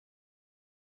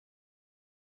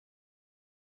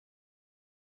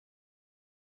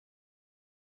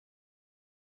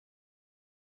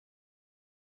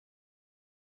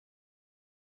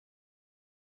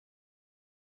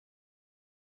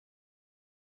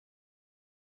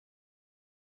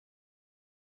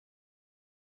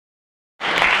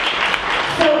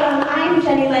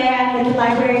At the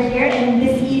library here, and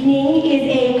this evening is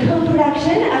a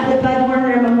co-production of the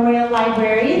Werner Memorial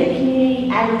Library, the Community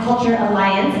Agriculture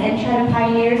Alliance, and Try to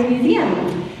Pioneers Museum.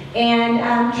 And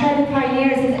Try to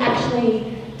Pioneers is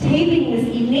actually taping this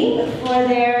evening for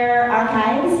their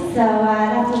archives, so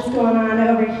that's what's going on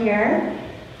over here.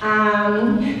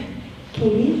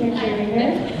 Katie, your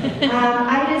curator.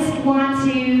 I just want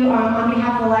to, on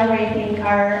behalf of the library, thank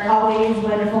our always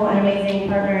wonderful and amazing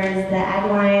partners, the Ag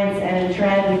Alliance and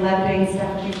TRED. We love doing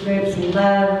stuff with these groups. We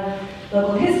love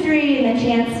local history and the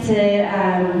chance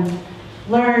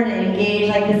to learn and engage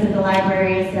like this at the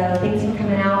library. So thanks for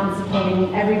coming out and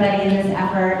supporting everybody in this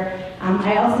effort.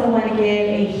 I also want to give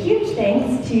a huge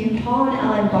thanks to Paul and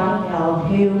Ellen Bonfeld,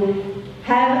 who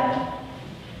have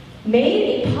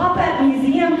made a pop-up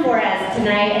museum for us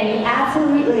tonight, and you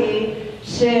absolutely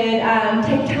should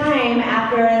take time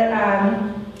after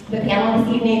the panel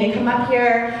this evening to come up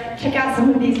here, check out some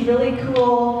of these really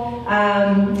cool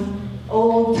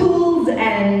old tools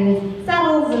and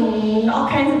saddles and all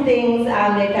kinds of things.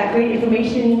 They've got great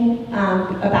information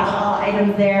about all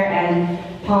items there, and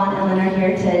Paul and Ellen are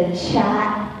here to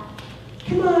chat.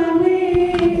 Come on,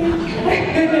 wait!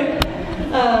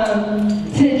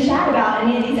 To chat about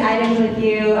any of these items with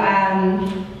you.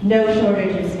 No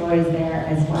shortage of stories there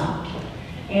as well.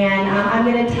 And I'm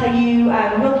going to tell you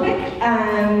real quick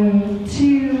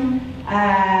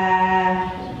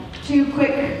two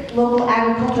quick local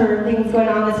agriculture things going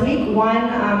on this week. One,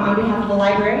 on behalf of the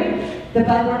library, the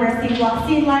Werner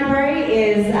Seed Library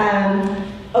is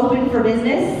open for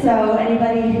business, so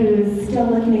anybody who's still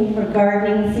looking for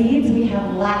gardening seeds, we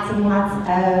have lots and lots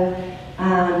of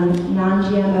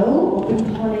non-GMO,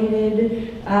 open-pollinated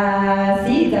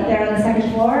seeds up there on the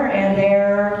second floor, and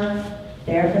they're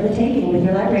there for the taking with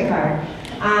your library card.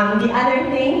 The other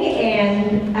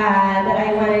thing that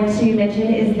I wanted to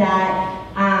mention is that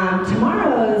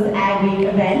tomorrow's Ag Week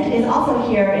event is also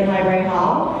here in Library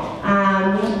Hall.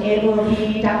 It will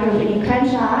be Dr. Whitney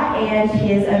Crenshaw and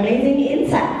his amazing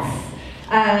insects.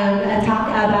 A talk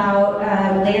about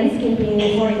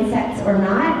landscaping for insects or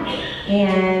not.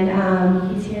 And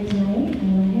he's here tonight. I don't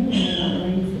know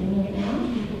where he's sitting right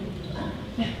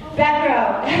now. Back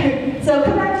row. So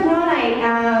come back tomorrow night.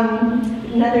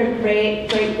 Another great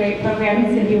program.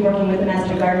 He's going to be working with the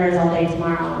Master Gardeners all day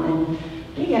tomorrow, and then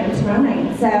we get him tomorrow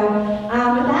night. So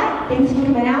with that, thanks for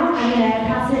coming out. I'm going to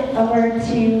pass it over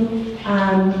to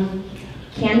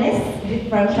Candace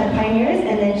from Try Pioneers,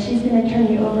 and then she's going to turn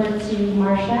you over to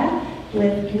Marsha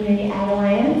with Community Ag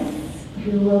Alliance,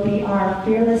 who will be our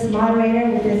fearless moderator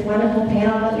with this wonderful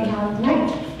panel that we have tonight.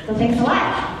 So thanks a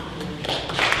lot.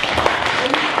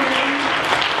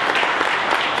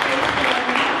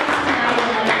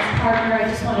 Partner, I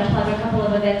just want to plug a couple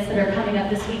of events that are coming up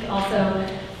this week also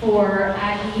for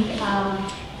Ag Week.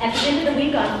 At the end of the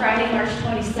week on Friday, March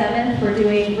 27th, we're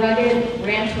doing Rugged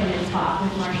Ranch Women Talk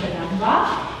with Marsha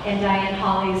Daughenbaugh, and Diane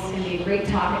Hawley's going to be a great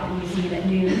talk at the museum at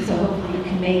noon, so hopefully you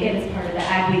can make it as part of the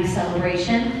Ag Week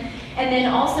celebration. And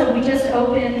then also, we just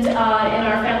opened in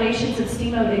our Foundations of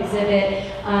Steamboat exhibit,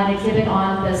 an exhibit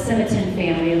on the Simonton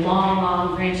family, a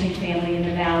long ranching family in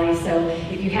the valley. So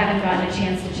if you haven't gotten a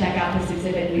chance to check out this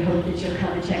exhibit, we hope that you'll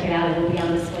come and check it out. It will be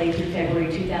on display through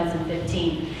February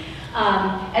 2015.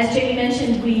 As Jamie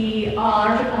mentioned, we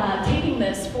are taping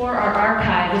this for our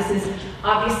archive. This is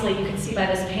obviously, you can see by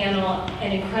this panel,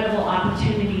 an incredible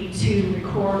opportunity to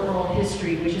record oral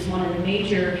history, which is one of the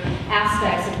major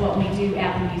aspects of what we do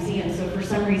at the museum. So if for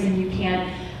some reason you can't,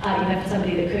 you have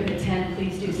somebody that couldn't attend,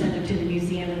 please do send them to the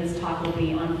museum, and this talk will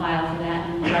be on file for that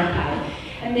in the archive.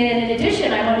 And then in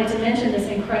addition, I wanted to mention this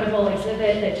incredible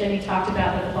exhibit that Jenny talked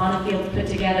about that the Bonnefields put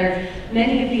together.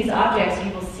 Many of these objects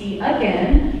you will see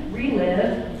again,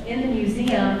 relive, in the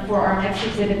museum for our next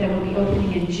exhibit that will be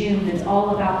opening in June. It's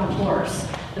all about the horse,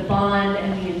 the bond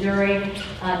and the enduring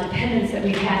dependence that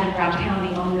we've had in Routt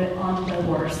County on the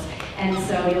horse. And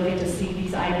so you'll get to see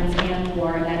these items and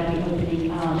more, and that'll be opening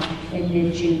in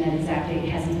mid-June. That exact date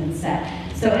hasn't been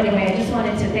set. So anyway, I just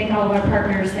wanted to thank all of our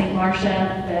partners, thank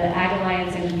Marsha, the Ag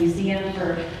Alliance, and the museum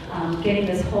for getting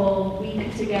this whole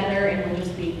week together, and we'll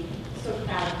just be so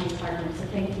proud of these partners. So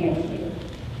thank you.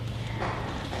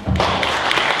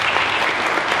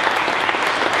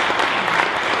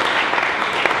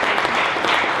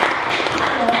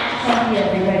 Thank you,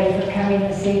 everybody, for coming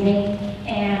this evening.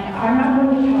 And I'm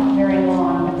not going to talk very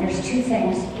long, but there's two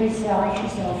things. Please sell your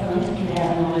cell phones if you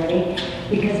haven't already,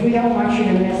 because we don't want you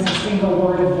to miss a single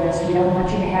word of this. We don't want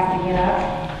you to have to get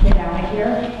out of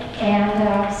here.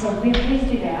 And so please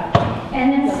do that.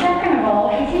 And then second of all,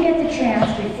 if you get the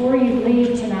chance before you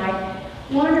leave tonight,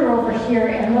 wander over here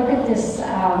and look at this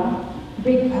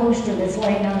big poster that's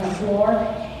laying on the floor.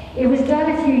 It was done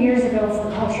a few years ago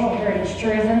for cultural heritage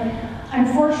tourism.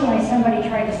 Unfortunately, somebody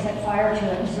tried to set fire to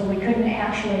it, so we couldn't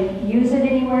actually use it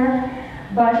anywhere.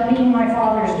 But being my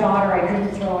father's daughter, I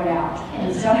couldn't throw it out.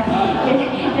 And so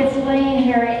it's laying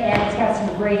here, and it's got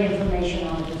some great information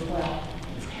on it as well.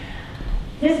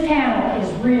 This panel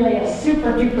is really a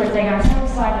super duper thing. I'm so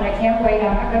excited, I can't wait.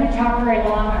 I'm not going to talk very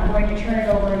long. I'm going to turn it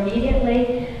over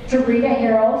immediately to Rita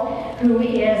Herold, who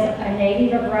is a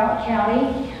native of Routt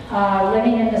County,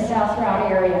 living in the South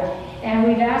Routt area. And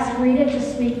we've asked Rita to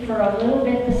speak for a little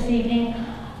bit this evening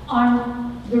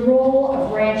on the role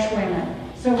of ranch women.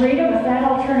 So Rita, with that,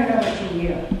 I'll turn it over to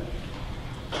you.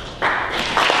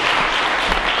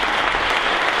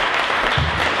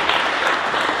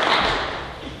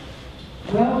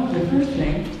 Well, the first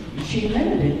thing, she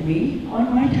limited me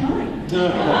on my time.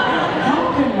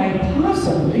 How can I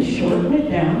possibly shorten it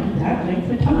down to that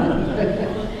length of time?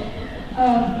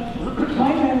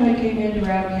 My family came into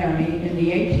Routt County in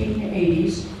the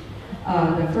 1880s.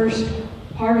 The first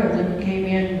part of them came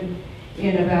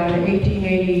in about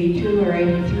 1882 or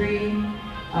 83.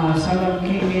 Some of them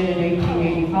came in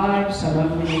 1885, some of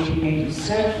them in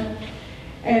 1887.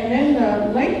 And then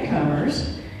the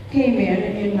latecomers came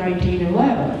in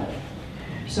 1911.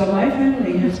 So my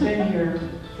family has been here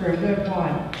for a good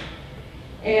while.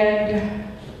 And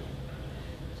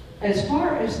as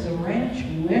far as the ranch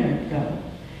women go,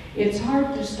 it's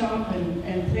hard to stop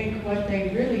and think what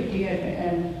they really did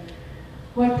and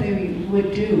what they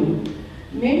would do.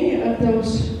 Many of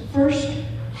those first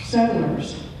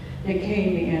settlers that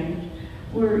came in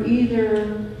were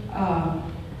either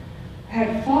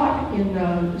had fought in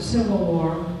the Civil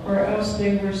War, or else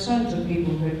they were sons of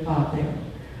people who had fought there.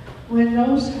 When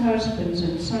those husbands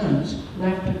and sons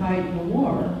left to fight in the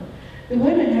war, the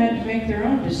women had to make their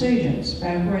own decisions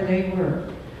back where they were.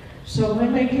 So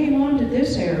when they came onto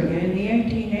this area in the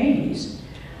 1880s,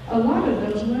 a lot of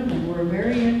those women were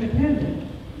very independent.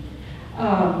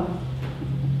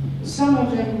 Some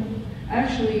of them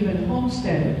actually even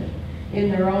homesteaded in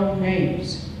their own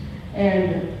names,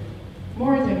 and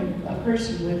more than a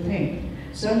person would think.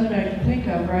 Some that I can think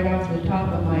of right off the top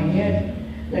of my head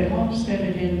that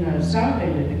homesteaded in the south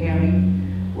end of the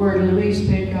county were Louise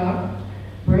Pidcock,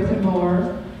 Bertha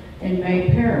Moore, and May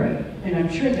Perry. And I'm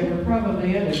sure there were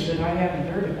probably others that I haven't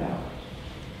heard about.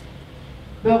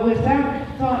 But with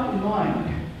that thought in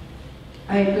mind,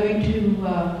 I'm going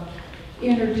to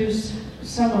introduce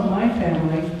some of my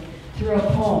family through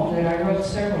a poem that I wrote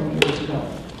several years ago.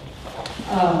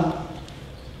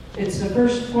 It's the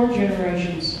first 4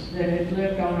 generations that had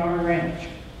lived on our ranch.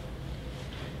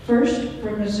 First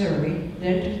from Missouri,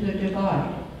 then to the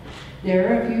Divide.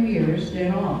 There a few years,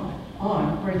 then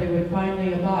on where they would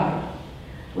finally abide.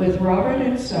 With Robert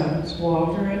and sons,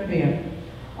 Walter and Ben,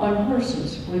 on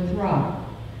horses with Rod.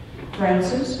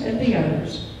 Frances and the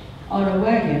others, on a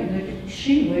wagon that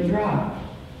she would drive.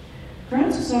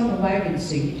 Frances on the wagon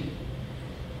seat,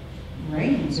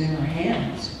 reins in her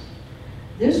hands.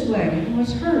 This wagon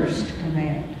was hers to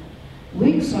command.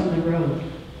 Weeks on the road,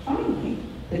 finally,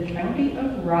 the county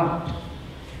of Routt,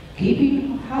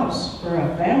 keeping house for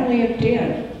a family of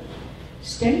 10.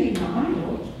 Staying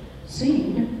idle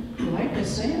seemed like a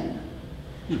sin.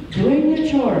 Doing the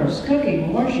chores,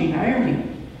 cooking, washing,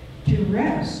 ironing, to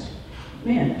rest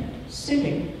meant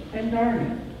sitting and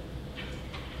darning.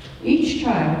 Each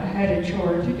child had a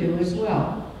chore to do as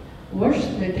well. Wash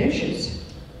the dishes.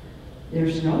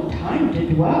 There's no time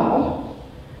to dwell,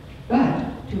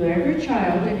 but to every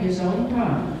child in his own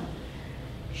time,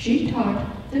 she taught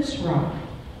this rock.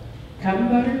 Come,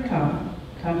 butter, come,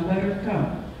 butter,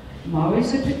 come.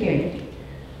 Molly's at the gate,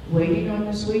 waiting on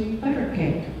the sweet butter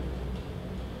cake.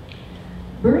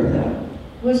 Bertha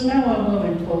was now a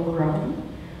woman full grown,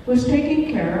 was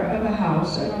taking care of a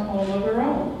house and a home of her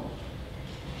own.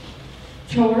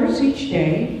 Chores each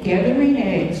day, gathering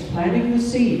eggs, planting the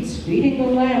seeds, feeding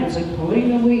the lambs and pulling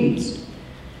the weeds.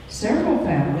 Several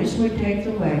families would take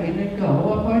the wagon and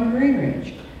go up on Green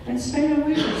Ridge and stay a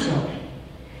week or so.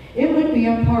 It would be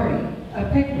a party, a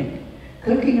picnic,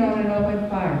 cooking on an open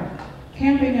fire,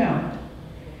 camping out,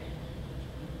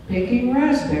 picking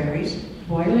raspberries,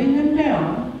 boiling them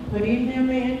down, putting them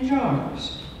in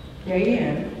jars, day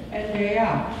in and day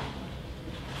out.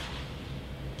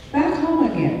 Back home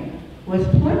again,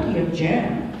 with plenty of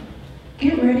jam.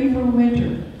 Get ready for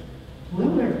winter.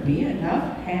 Will there be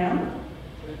enough ham?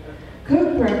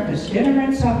 Cook breakfast, dinner,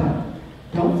 and supper.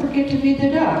 Don't forget to feed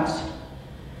the ducks.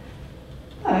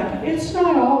 But it's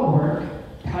not all work.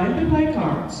 Time to play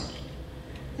cards.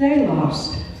 They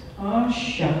lost. Aw,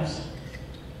 shucks.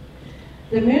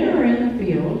 The men are in the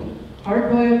field,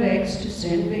 hard-boiled eggs to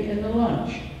send in the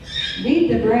lunch.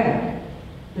 Need the bread.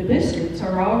 The biscuits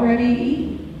are already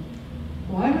eaten.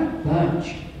 What a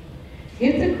bunch.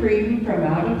 Get the cream from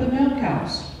out of the milk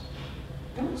house.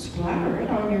 Don't splatter it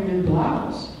on your new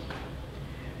blouse.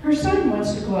 Her son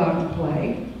wants to go out and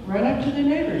play, run up to the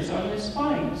neighbors on this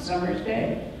fine summer's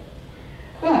day.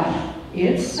 But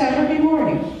it's Saturday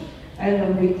morning, and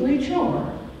the weekly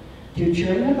chore to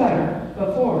churn the butter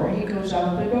before he goes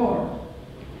out the door.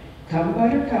 Come,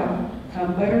 butter,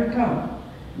 come, butter, come.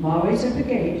 Molly's at the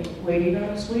gate, waiting on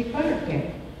a sweet butter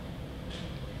cake.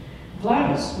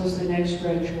 Gladys was the next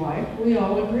Reg wife, we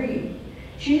all agreed.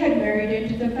 She had married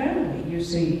into the family, you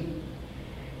see.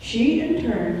 She, in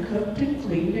turn, cooked and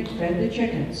cleaned and fed the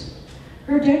chickens.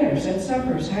 Her dinners and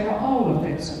suppers had all the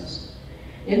fixins.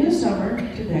 In the summer,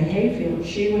 to the hayfield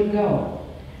she would go,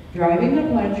 driving the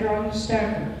plunger on the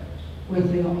stacker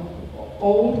with the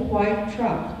old white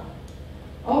truck.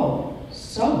 Oh,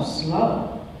 so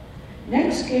slow.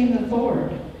 Next came the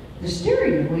Ford. The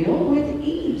steering wheel with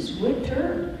ease would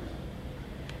turn.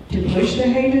 To push the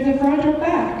hay to the front or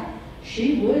back,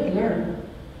 she would learn.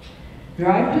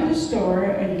 Drive to the store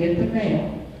and get the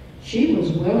mail. She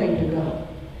was willing to go.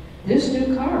 This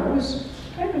new car was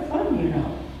kind of fun, you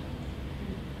know.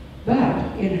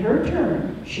 But in her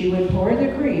turn, she would pour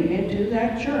the cream into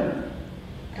that churn.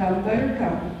 Come, butter,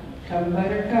 come. Come,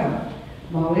 butter, come.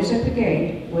 Molly's at the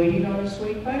gate, waiting on a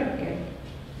sweet butter cake.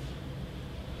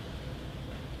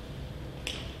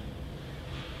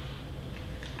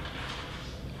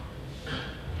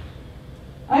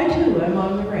 I too am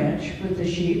on the ranch with the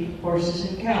sheep, horses,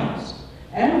 and cows.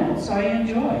 Animals I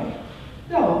enjoy,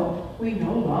 though we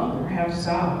no longer have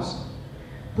sows.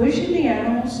 Pushing the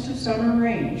animals to summer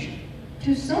range,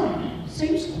 to some,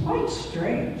 seems quite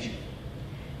strange.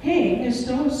 Haying is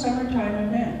still a summertime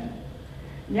event.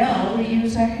 Now we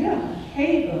use a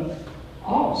hay hook,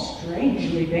 all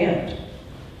strangely bent.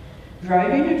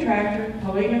 Driving a tractor,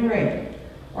 pulling a rake,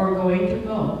 or going to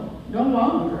mow, no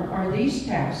longer are these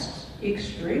tasks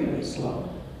extremely slow.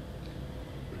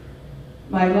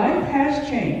 My life has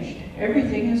changed.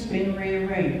 Everything has been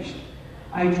rearranged.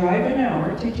 I drive an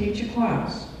hour to teach a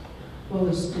class. Will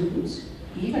the students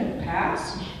even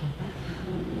pass?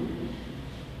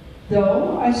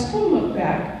 Though I still look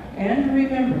back and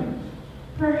remember,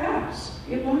 perhaps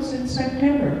it was in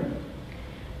September,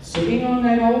 sitting on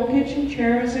that old kitchen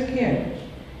chair as a kid,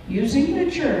 using the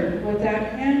churn with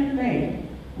that handmade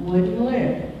wooden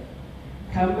lid.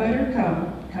 Come, butter,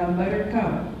 come. Come, butter,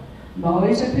 come.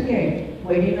 Molly's at the gate,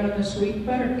 waiting on the sweet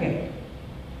butter cake.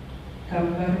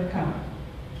 Come, butter, come.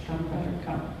 Come, butter,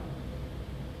 come.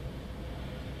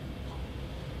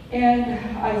 And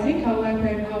I think I'll let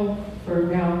that go for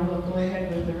now. We'll go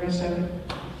ahead with the rest of it.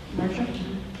 Marsha?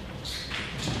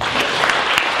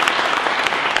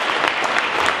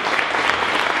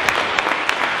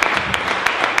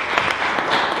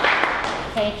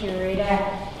 Thank you,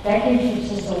 Rita. That gives you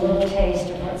just a little taste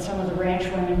of what some of the ranch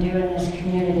women do in this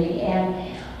community.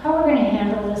 And how we're going to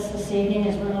handle this evening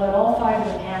is we're going to let all 5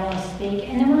 of the panelists speak,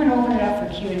 and then we're going to open it up for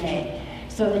Q&A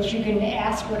so that you can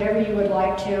ask whatever you would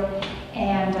like to.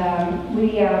 And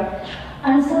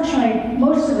unfortunately,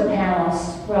 most of the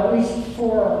panelists, well, at least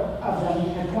 4 of them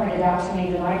have pointed out to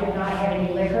me that I did not have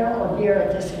any liquor or beer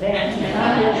at this event.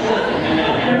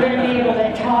 And they're going to be able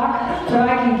to talk, but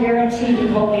I can guarantee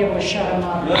you won't be able to shut them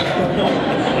up. Which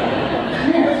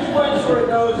place where it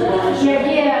goes, Marsha? Yeah,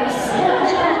 yes.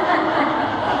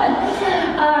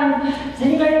 Does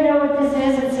anybody know what this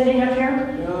is that's sitting up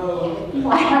here? No.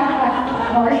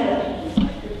 Marsha.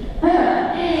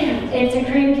 It's a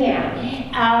cream can.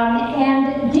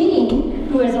 And Dean,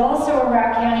 who is also a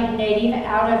Routt County native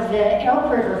out of the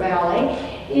Elk River Valley,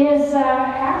 is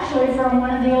actually from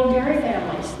one of the old dairy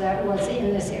families that was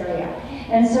in this area.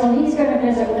 And so he's going to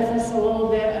visit with us a little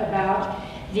bit about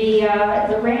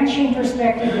the ranching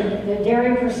perspective, the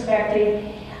dairy perspective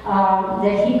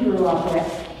that he grew up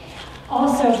with.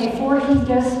 Also, before he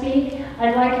does speak,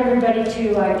 I'd like everybody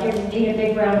to give Dean a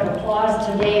big round of applause.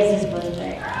 Today is his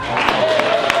birthday.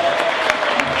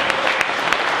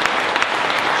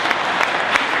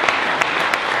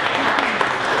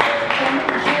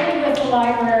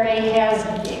 Library has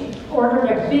ordered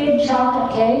a big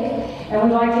chocolate cake, and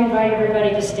we'd like to invite everybody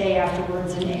to stay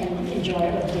afterwards and enjoy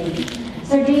it with Dean.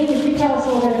 So Dean, if you tell us a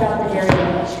little bit about the dairy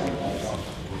industry, please.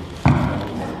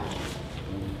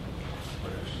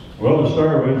 Well, to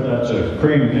start with, that's a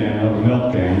cream can, not a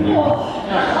milk can. Well,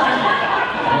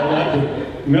 that's a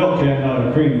milk can, not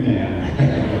a cream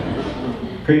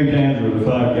can. Cream cans were the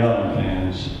 5-gallon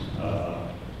cans.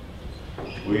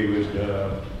 We would,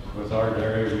 with our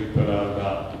dairy, we put out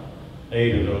about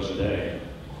 8 of those a day.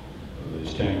 with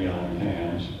these 10-gallon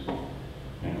cans.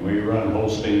 And we run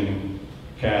Holstein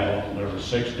cattle. There were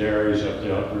 6 dairies up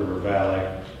the Upriver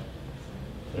Valley.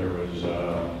 There was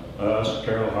us,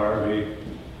 Carol Harvey,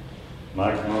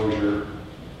 Mike Mosier,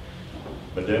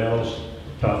 Bedell's,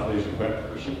 Tofflees, and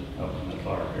Whippers up in the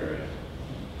Clark area.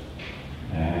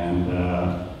 And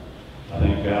I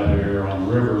think out here on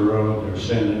River Road, there's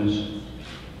Simmons,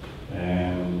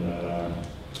 and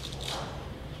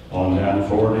on down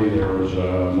 40, there was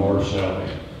Morselli.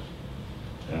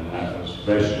 And that was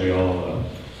basically all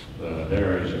the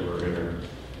dairies that were here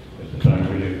at the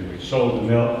time. We sold the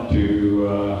milk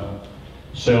to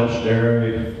Selch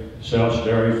Dairy. Selch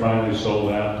Dairy finally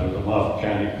sold out to the Routt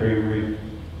County Creamery.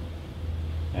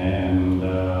 And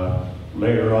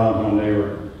later on, when they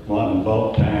were wanting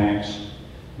bulk tanks,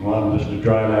 wanting us to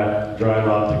dry out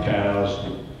the cows,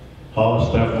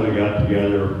 Hollis definitely got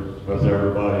together with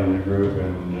everybody in the group,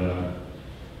 and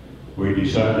we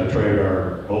decided to trade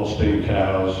our Holstein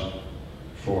cows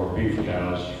for beef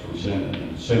cows from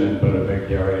Simmons. Simmons put a big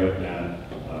dairy up down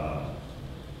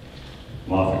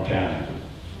Moffett County.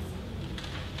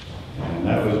 And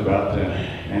that was about the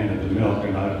end of the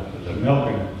milking. The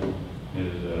milking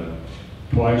is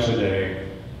twice a day,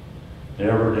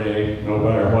 every day, no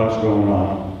matter what's going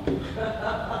on.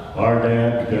 Our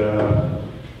dad,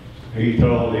 he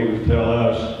would tell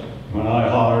us, when I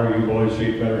holler, you boys'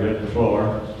 feet better hit the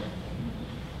floor.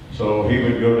 So he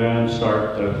would go down and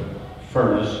start the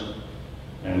furnace,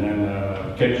 and then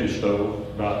the kitchen stove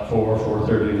about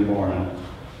 4:30 in the morning,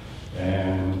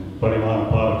 and put him on a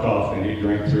pot of coffee, and he'd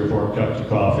drink 3 or 4 cups of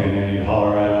coffee, and then he'd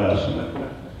holler at us, and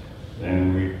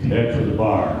then we'd head for the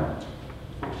barn.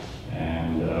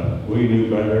 And we knew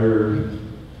better.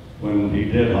 When he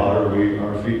did holler,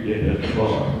 our feet did hit the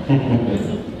floor.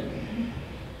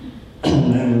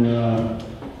 And then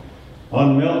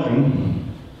on milking,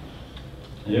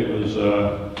 it was,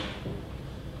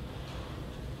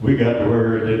 we got to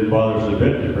where it didn't bother us a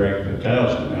bit to break the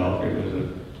cows to milk. It was the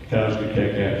cows could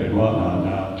kick after and whatnot.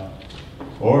 Now,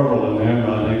 Orville and them,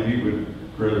 I think he would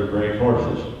rather break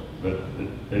horses. But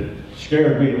it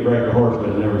scared me to break a horse, but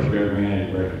it never scared me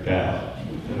any to break a cow.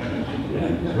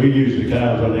 And we used the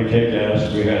cows when they kicked at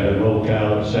us. We had an old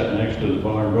cow that sat next to the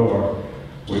barn door.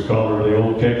 We called her the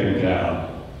old kicking cow.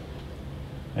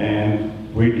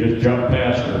 And we just jumped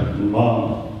past her. And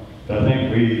Mom, I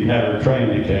think we had her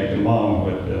trained to kick, and Mom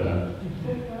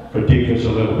would critique us a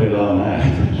little bit on that.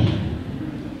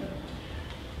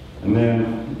 And then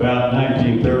about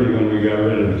 1930, when we got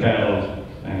rid of the cattle,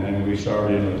 and then we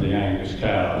started in with the Angus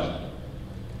cows.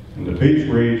 And the beef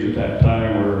breeds at that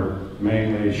time were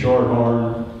mainly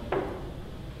Shorthorn,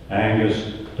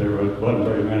 Angus. There wasn't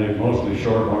very many, mostly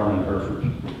Shorthorn and Hereford.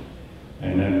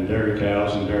 And then dairy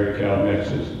cows and dairy cow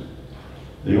mixes.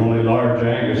 The only large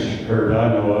Angus herd I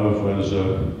know of was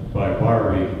by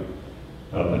Barbie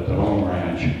up at the home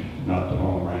ranch. Not the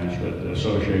home ranch, but the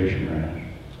association ranch.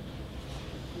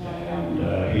 And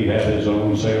he had his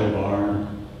own sale barn.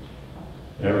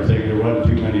 Everything, there wasn't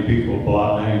too many people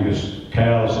bought Angus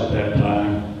cows at that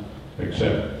time,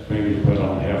 except maybe to put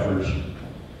on heifers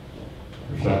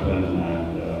or something. And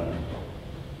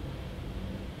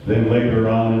then later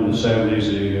on in the 70s,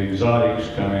 the exotics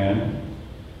come in,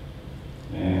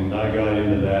 and I got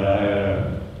into that. I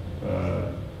had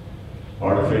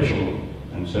artificial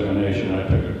insemination. I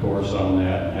took a course on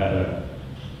that and had a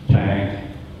tank,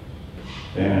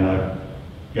 and I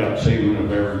got semen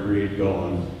of every breed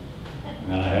going.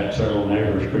 And I had several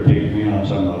neighbors critique me on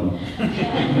some of them.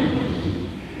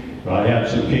 But I had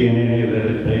some key in any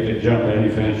that they could jump any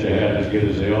fence they had as good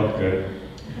as the elk could.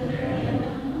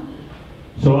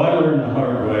 So I learned the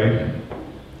hard way,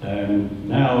 and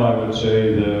now I would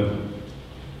say the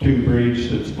 2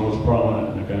 breeds that's most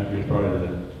prominent in the country is probably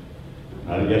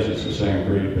I guess it's the same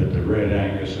breed, but the red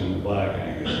Angus and the black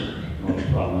Angus are most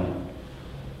prominent.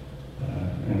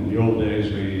 In the old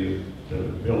days, the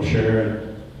Bill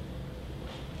Sherrod,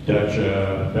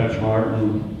 Dutch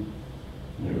Martin,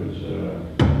 it was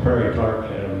Perry Clark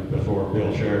had him before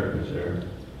Bill Sherrod was there.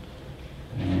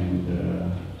 And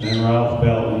then Ralph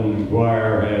Belton and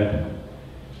Guire had,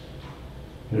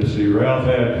 Ralph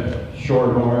had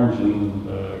Shorthorns, and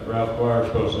Ralph Guire was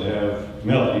supposed to have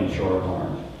milking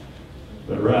Shorthorns.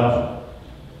 But Ralph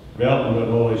Belton would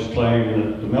always claim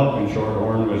that the milking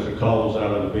Shorthorn was the culls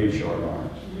out of the beef Shorthorn.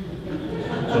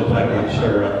 So that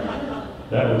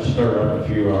would stir up a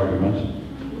few arguments.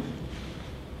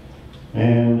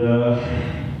 And I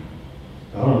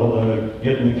don't know,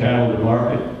 getting the cattle to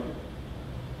market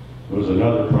was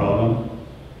another problem.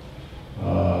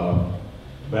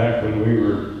 Back when we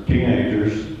were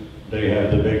teenagers, they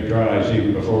had the big dries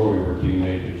even before we were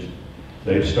teenagers.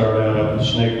 They'd start out up the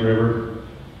Snake River,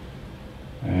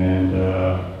 and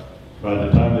by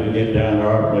the time they get down to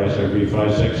our place, there'd be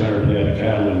 500-600 head of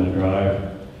cattle in the drive.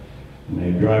 And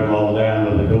they'd drive them all down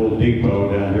to the old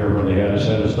depot down here where they had a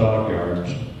set of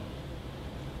stockyards.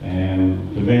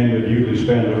 And the men would usually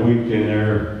spend a week in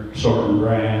there sorting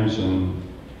brands and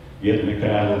getting the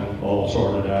cattle all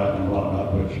sorted out and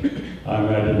whatnot, which I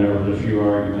imagine there was a few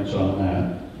arguments on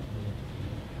that.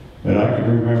 But I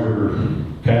can remember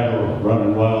cattle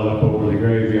running wild up over the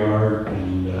graveyard,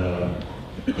 and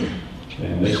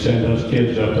they'd send us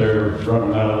kids up there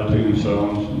running out of the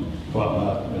tombstones and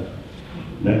whatnot. But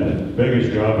then the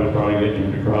biggest job was probably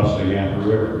getting them to cross the Yampa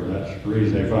River. That's the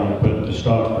reason they finally put the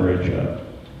stock bridge up.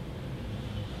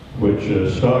 Which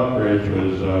stock bridge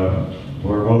was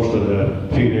where most of the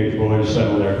teenage boys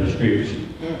settled their disputes.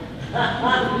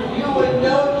 You would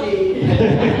know, Dee.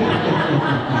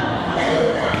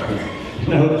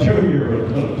 No, the 2-year would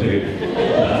know, Dee.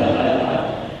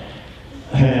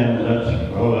 And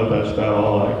that's about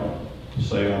all I can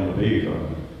say on the beef or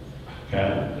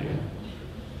cattle deal.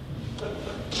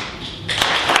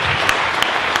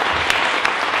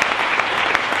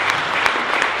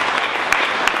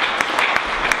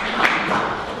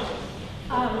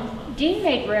 Dean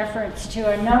made reference to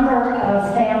a number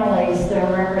of families that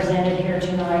are represented here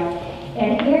tonight.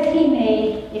 And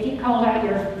if he called out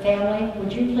your family,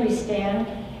 would you please stand?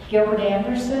 Gilbert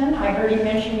Anderson, I heard you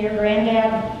mention your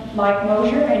granddad, Mike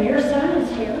Mosier, and your son is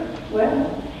here,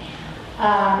 Will.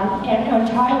 And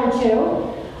Tyler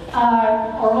too.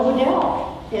 Orville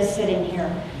Liddell is sitting here.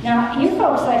 Now, you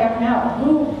folks, I don't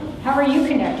know, how are you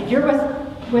connected? You're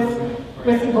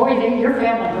with the boy that your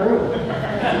family grew.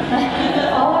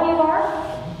 All of you are?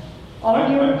 All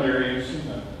of you? I'm curious.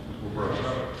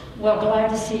 Well, glad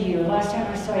to see you. Last time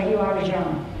I saw you, I was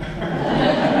young.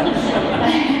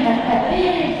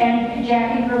 And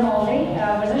Jackie Grimaldi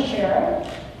was a sheriff.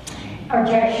 Or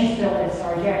she still is,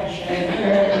 sorry, Jackie Sheriff.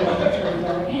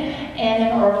 And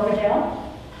then Orville Liddell.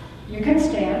 You can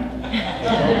stand.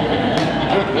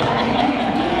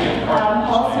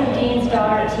 Also, Dean's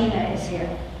daughter, Tina, is here.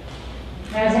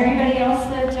 Now, is there anybody else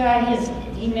that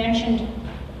he mentioned?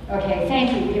 Okay,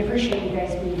 thank you. We appreciate you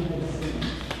guys being here this evening.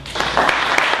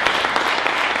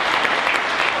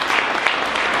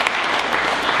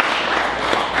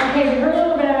 Okay, we heard a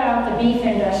little bit about the beef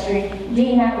industry.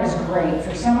 Dean, that was great.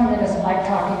 For someone that doesn't like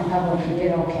talking in public, you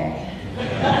did okay.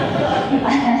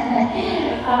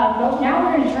 But now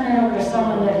we're going to turn it over to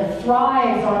someone that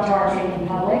thrives on talking in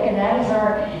public, and that is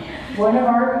one of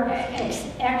our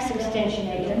ex-extension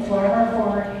agents, one of our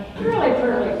former, really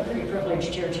pretty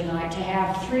privileged here tonight to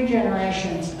have 3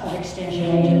 generations of extension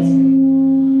agents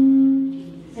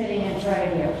sitting in front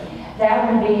of you. That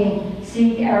would be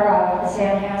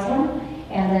Sam Haslem,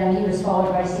 and then he was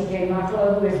followed by C.J.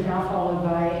 Mucklow, who is now followed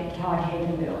by Todd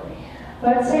Hagenbuch.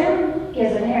 But Sam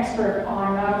is an expert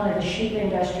on not only the sheep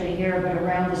industry here, but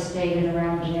around the state and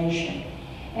around the nation.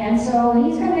 And so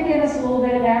he's going to give us a little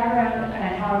bit of background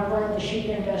on how important the sheep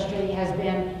industry has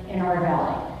been in our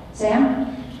valley.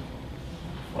 Sam?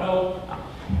 Well,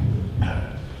 I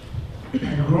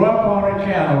grew up on a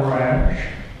cattle ranch.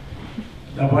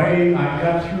 The way I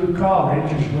got through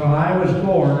college is when I was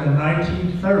born in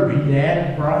 1930,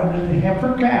 Dad brought in a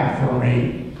heifer calf for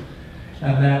me.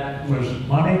 And that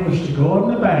money was to go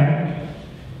in the bank,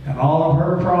 and all of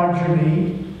her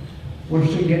progeny was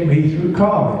to get me through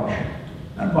college.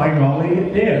 And by golly,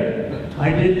 it did. I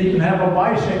didn't even have a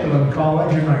bicycle in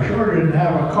college, and I sure didn't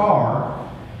have a car.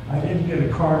 I didn't get a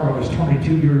car when I was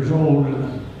 22 years old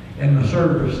in the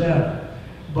service then.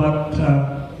 But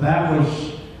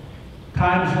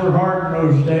times were hard in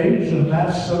those days, and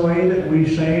that's the way that we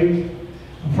saved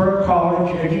for a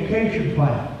college education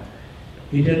plan.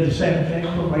 He did the same thing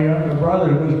for my younger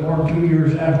brother, who was born 2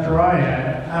 years after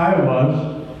I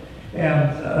was,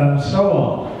 and so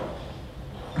on.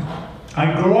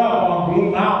 I grew up on Blue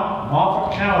Mountain,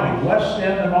 Moffat County, west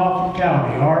end of Moffat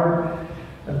County. Our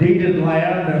deeded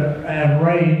land and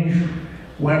range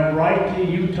went right to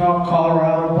the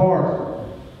Utah-Colorado border.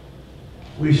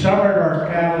 We summered our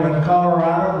cattle in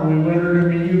Colorado and we wintered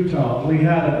them in Utah. We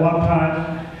had at one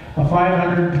time a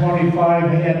 525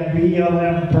 head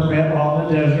BLM permit on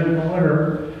the desert in the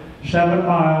winter, 7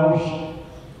 miles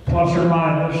plus or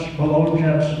minus below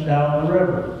Jensen down the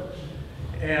river.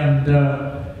 And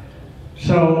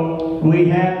so we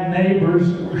had neighbors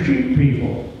that were sheep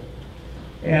people.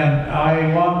 And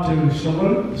I want to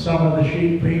salute some of the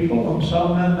sheep people and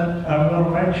some men that I'm going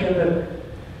to mention that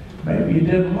maybe you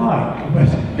didn't like. But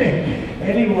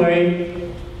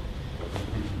anyway,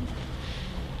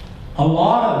 a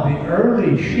lot of the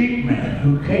early sheepmen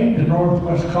who came to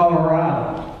northwest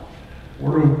Colorado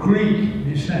were of Greek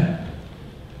descent.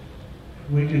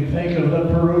 We can think of the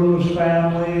Perulus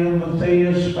family and the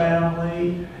Theus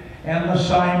family and the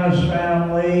Simus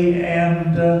family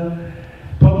and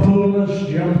Papulus,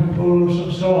 Jim Papulus,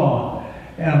 and so on.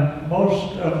 And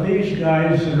most of these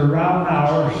guys that are around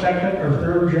now are second or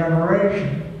third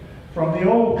generation from the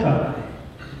old country.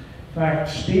 In fact,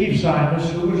 Steve Simus,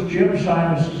 who was Jim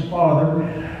Simus's father,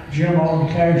 Jim owned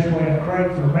Cashway and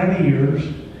Craig for many years.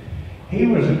 He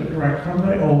was direct from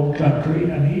the old country,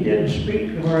 and he didn't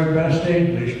speak the very best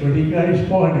English, but he got his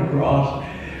point across,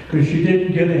 because you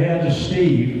didn't get ahead of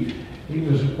Steve. He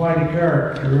was quite a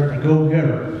character and a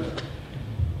go-getter.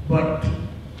 But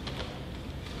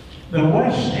the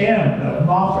west end of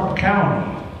Moffat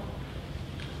County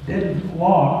didn't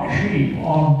want sheep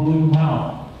on Blue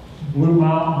Mountain. Blue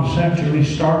Mountain essentially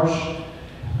starts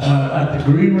at the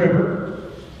Green River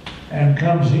and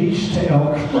comes east to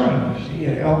Elk Springs.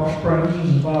 Elk Springs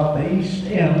is about the east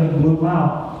end of Blue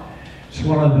Mountain. It's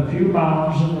one of the few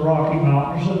mountains in the Rocky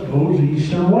Mountains that goes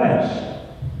east or west.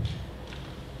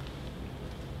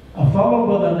 A fellow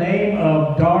by the name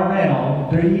of Darnell,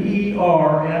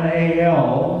 D-E-R-N-A-L,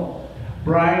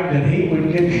 bragged that he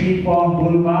would get sheep on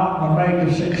Blue Mountain and make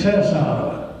a success out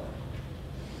of it.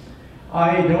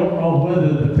 I don't know whether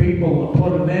the people that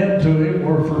put an end to it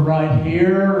were from right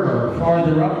here or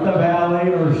farther up the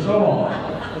valley or so on.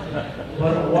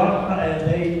 But at one night,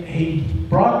 he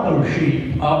brought those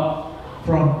sheep up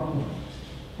from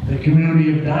the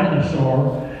community of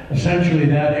Dinosaur, essentially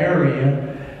that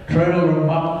area, trailed them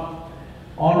up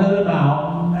onto the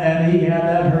mountain, and he had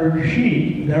that herd of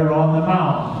sheep there on the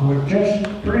mountain. We're just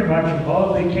pretty much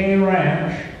above the K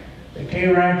Ranch. The K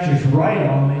Ranch is right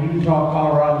on the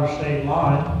Utah-Colorado state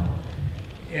line.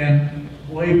 And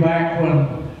way back when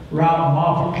Routt and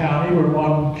Moffat County were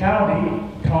one county,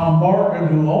 Tom Morgan,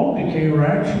 who owned the K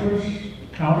Ranch, was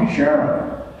county sheriff.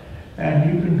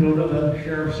 And you can go to the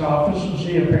sheriff's office and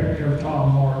see a picture of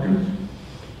Tom Morgan.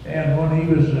 And when he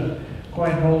was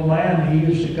quite an old man, he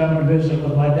used to come and visit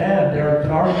with my dad there at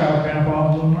our cow camp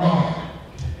on Blue Mountain.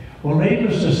 Well,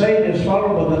 needless to say, this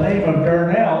fellow by the name of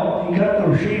Darnell, he got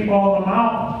those sheep on the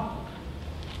mountain.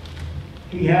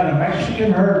 He had a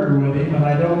Mexican herder with him, and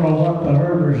I don't know what the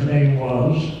herder's name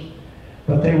was,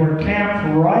 but they were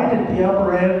camped right at the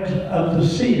upper end of the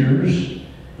Cedars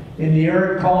in the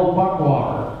area called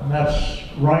Buckwater. And that's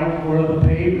right where the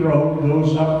paved road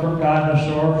goes up from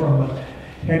Dinosaur, from the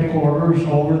headquarters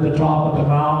over the top of the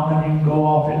mountain, and you can go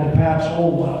off into Pat's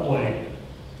Hole that way.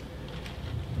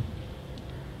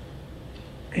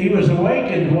 He was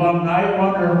awakened one night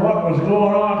wondering what was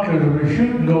going on, because there was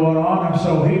shooting going on, and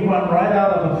so he went right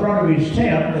out of the front of his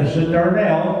tent, this is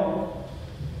Darnell,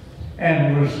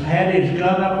 and had his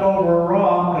gun up over a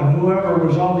rock, and whoever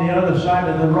was on the other side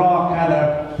of the rock had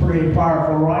a pretty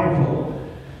powerful rifle.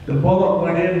 The bullet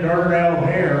went in Darnell's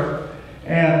hair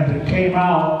and came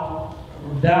out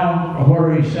down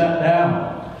where he sat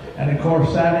down, and of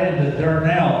course that ended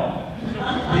Darnell.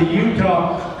 The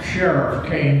Utah sheriff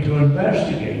came to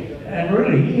investigate, and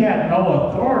really he had no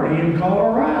authority in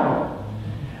Colorado.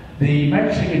 The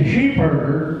Mexican sheep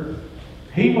herder,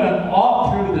 he went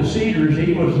off through the Cedars,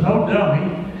 he was no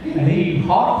dummy, and he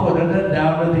hot-footed it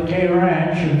down to the K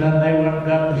Ranch, and then they went and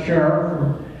got the sheriff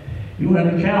from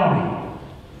Uinta County.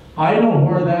 I know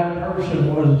where that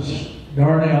person was,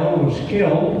 Darnell, was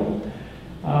killed.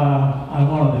 I'm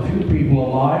one of the few people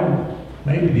alive,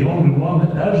 maybe the only one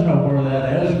that does know where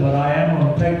that is, but I am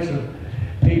going to take some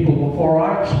people before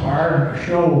I expire to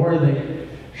show where the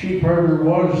sheep herder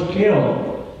was killed.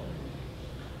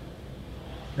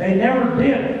 They never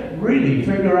did really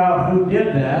figure out who did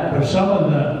that, but some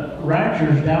of the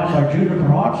ranchers down by Juniper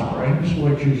Hot Springs,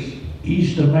 which is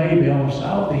east of Mayville,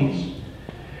 southeast,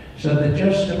 said that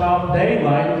just about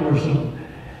daylight there were some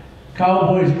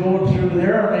cowboys going through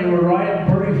there, and they were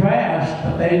riding pretty fast,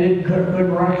 but they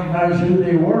couldn't recognize who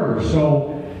they were.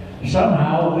 So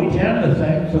somehow we tend to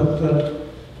think that the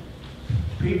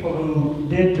people who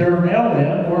did Darnell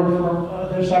in were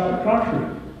from this upper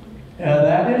country.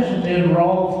 That isn't in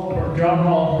John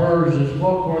Rolfe Burrs'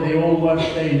 book, Where the Old West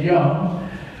Stayed Young,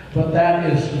 but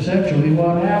that is essentially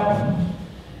what happened.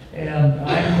 And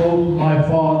I quote my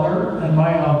father and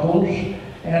my uncles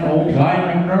and old Guy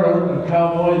McNerland, a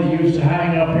cowboy that used to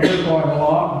hang up here quite a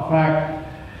lot. In fact,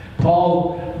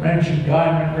 Paul mentioned Guy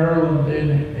McNerland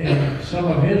in some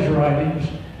of his writings.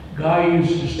 Guy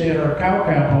used to stay at our cow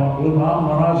camp on Blue Mountain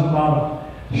when I was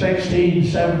about a 16,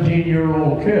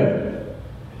 17-year-old kid.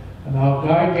 And now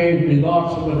Guy gave me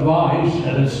lots of advice,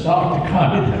 and it's not the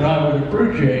kind that I would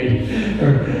appreciate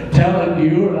or telling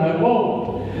you, and I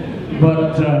won't.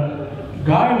 But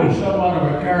Guy was somewhat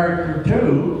of a character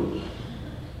too.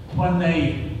 when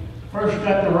they first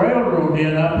got the railroad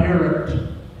in up here at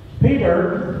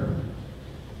Peter,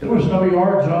 there was no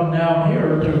yards on down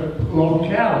here to load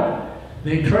cattle.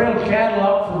 They trailed cattle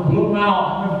up from Blue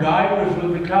Mountain, and Guy was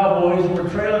with the cowboys and were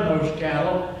trailing those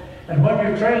cattle. And when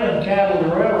you're trailing cattle to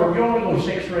the railroad, you only go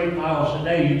 6 or 8 miles a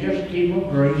day. You just keep them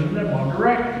grazing in one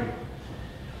direction.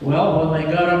 Well, when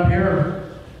they got up here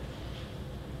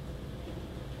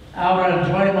out on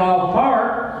 20 Mile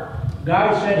Park,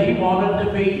 Guy said he wanted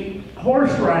to be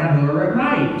horse wrangler at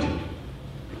night.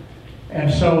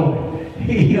 And so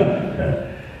he,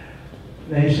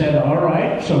 they said, all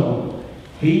right. So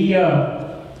he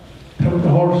took the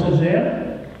horses in.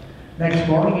 Next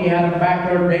morning he had them back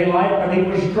there at daylight, but he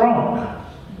was drunk.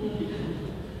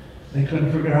 They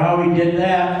couldn't figure out how he did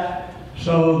that.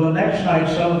 So the next night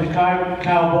some of the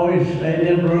cowboys, they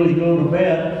didn't really go to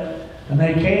bed. And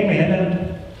they came in,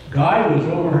 and Guy was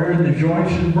over here in the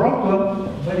joints in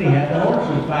Brooklyn, but he had the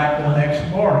horses back the next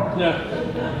morning.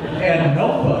 And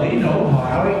nobody knows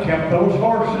how he kept those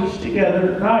horses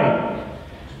together at night.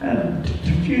 And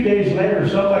a few days later,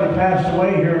 somebody passed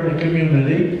away here in the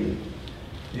community.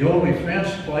 The only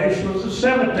fenced place was the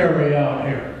cemetery out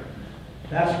here.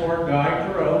 That's where Guy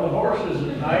corralled the horses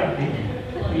at night.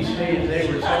 He said they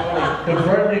were somebody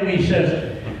confronted him. He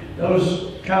says,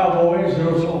 those cowboys,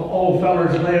 those old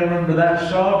fellers laying under that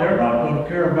sod, they're not going to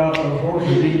care about those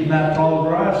horses eating that tall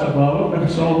grass above them.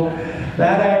 And so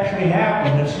that actually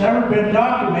happened. It's never been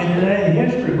documented in any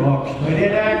history books, but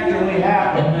it actually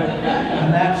happened.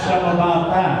 And that's something about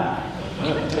that.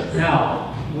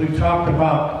 Now, we've talked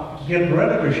about getting rid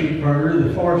of a sheep herder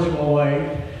the forceful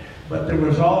way, but there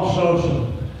was also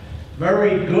some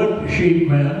very good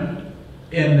sheepmen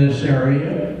in this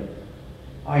area.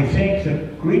 I think the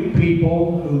Greek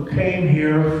people who came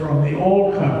here from the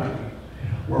old country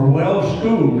were well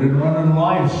schooled in running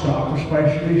livestock,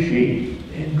 especially sheep,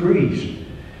 in Greece.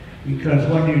 Because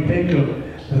when you think of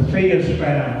the Theus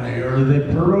family, or the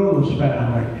Perulus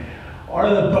family, or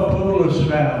the Papoulas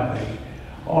family,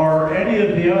 or any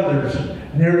of the others,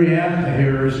 Yampa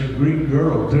here is a Greek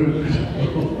girl too.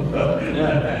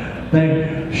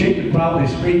 She could probably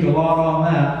speak a lot on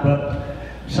that, but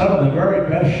some of the very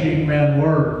best sheepmen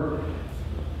were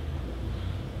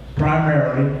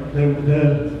primarily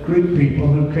the Greek people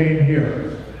who came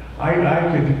here. I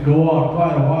could go on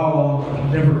quite a while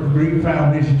on different Greek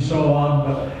families and so on,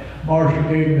 but Marsha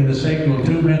gave me the signal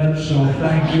 2 minutes, so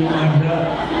thank you, I'm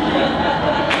done.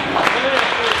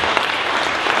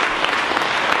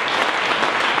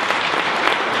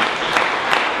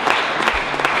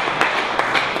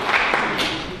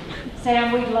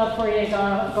 Sam, we'd love for you to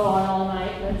go on all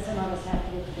night, but some of us have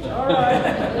to get to bed. All right.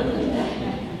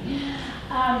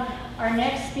 Our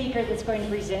next speaker that's going to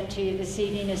present to you this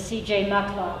evening is C.J.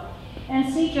 Mucklow.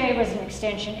 And C.J. was an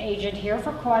extension agent here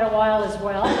for quite a while as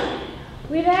well.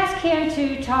 We've asked him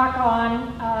to talk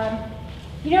on,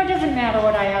 it doesn't matter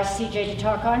what I ask C.J. to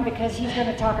talk on because he's going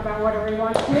to talk about whatever he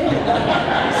wants to. So,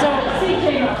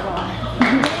 C.J. Mucklow.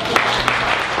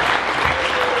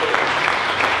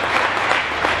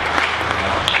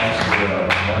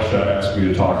 Marsha asked me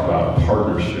to talk about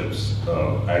partnerships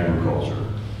of agriculture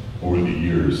over the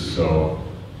years, so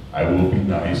I will be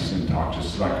nice and talk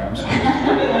just like I'm supposed to.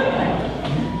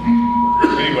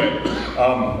 Anyway,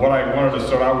 what I wanted to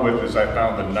start out with is I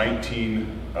found the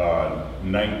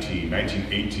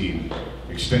 1918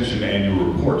 Extension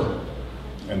Annual Report.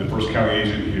 And the first county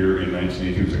agent here in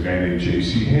 1918 was a guy named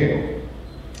J.C. Hale.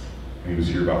 He was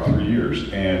here about 3 years.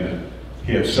 And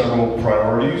he had several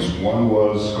priorities. One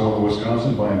was going to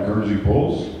Wisconsin, buying Guernsey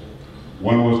bulls.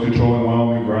 One was controlling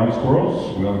Wyoming ground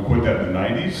squirrels. We only quit that in the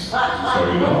 90s, so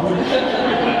you know.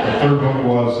 The third one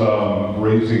was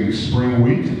raising spring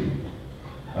wheat.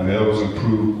 And the other was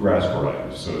improved grass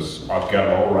varieties. So I've got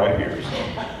it all right here. So.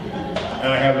 And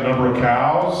I have the number of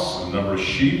cows, the number of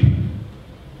sheep.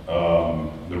 The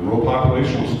rural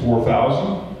population was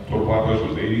 4,000. Total population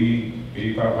was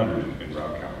 8,500 in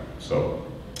Routt County. So.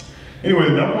 Anyway,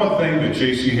 the number one thing that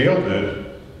J.C. Hale did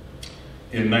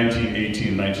in 1918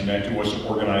 and 1919 was to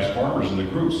organize farmers into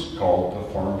groups called the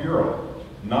Farm Bureau.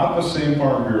 Not the same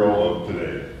Farm Bureau of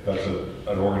today. That's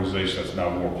an organization that's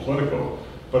now more political.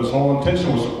 But his whole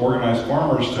intention was to organize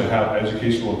farmers to have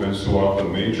educational events throughout the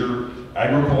major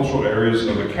agricultural areas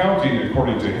of the county. And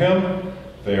according to him,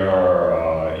 they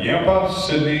are Yampa,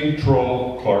 Sidney,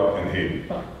 Troll, Clark, and Hayden.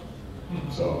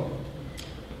 So.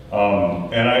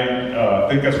 And I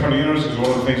think that's pretty interesting because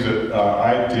one of the things that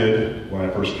I did when I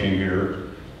first came here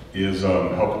is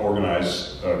help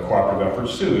organize cooperative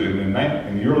efforts too. In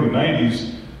the early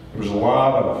 90s, there was a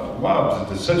lot of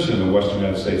dissension in the Western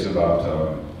United States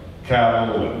about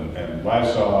cattle and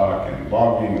livestock and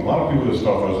logging. A lot of people just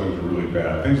thought those things were really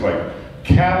bad. Things like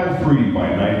cattle-free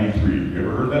by 93. You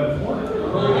ever heard that before?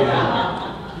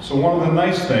 Yeah. So one of the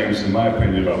nice things, in my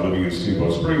opinion, about living in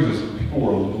Steamboat Springs is that people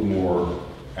were a little more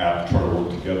apt to try to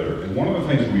work together. And one of the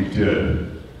things we did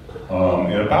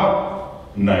in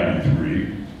about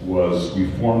 93 was we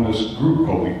formed this group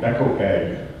called the Eco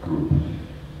Ag Group.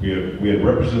 We had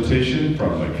representation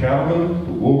from the cattlemen,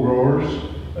 the wool growers,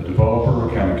 a developer, a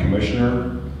county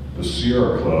commissioner, the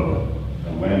Sierra Club,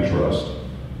 and Land Trust.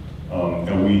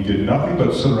 And we did nothing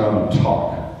but sit around and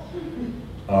talk.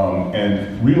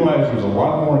 And realized there was a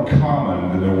lot more in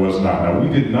common than there was not. Now, we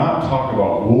did not talk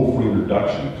about wool-free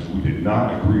reduction because we did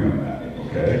not agree on that,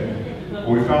 okay? But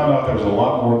we found out there was a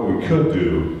lot more that we could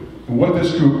do. And what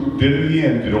this group did in the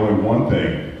end did only one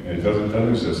thing, and it doesn't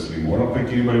exist anymore. I don't think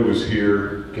anybody was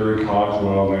here. Gary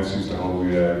Cogswell, Nancy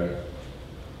Stahovliak.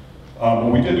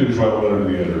 What we did do is write a letter to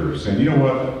the editor saying, you know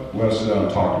what, let's sit down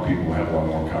and talk to people who have a lot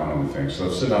more in common with things. So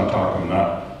let's sit down and talk to them,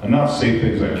 and not say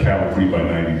things like cattle-free by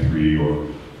 93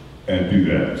 and do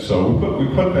that. So we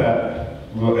put that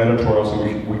little editorial so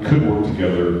we could work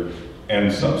together.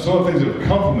 And some of the things that have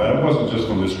come from that, it wasn't just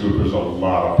from this group, there's a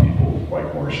lot of people like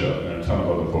Marsha and a ton of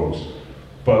other folks.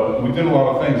 But we did a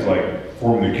lot of things like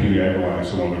forming the Community Ag Alliance,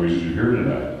 so one of the reasons you're here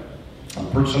tonight. The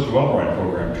Purchase of Development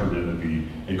program turned into be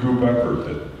a group effort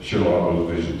that shared a lot of those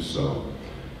visions. So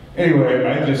anyway,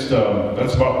 I just,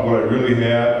 that's about what I really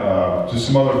had. Just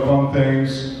some other fun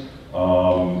things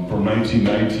from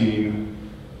 1919.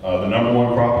 The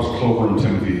 #1 crop was clover and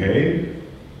Timothy hay.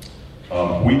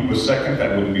 Wheat was second.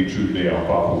 That wouldn't be true today.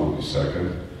 Alfalfa would be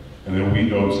second. And then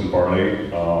wheat, oats, and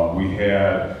barley. We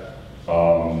had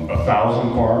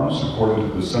 1,000 farms according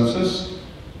to the census.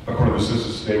 According to the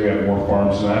census today, we have more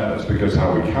farms than that. That's because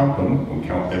how we count them. We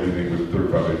count everything with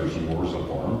 35 acres or more as a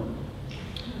farm.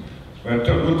 We have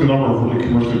to look the number of really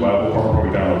commercially viable farms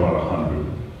probably down to about 100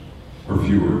 or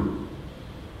fewer.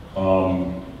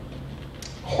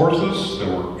 Horses, there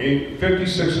were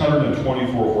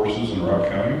 5,624 horses in Routt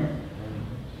County.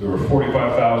 There were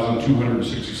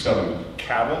 45,267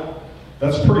 cattle.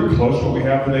 That's pretty close to what we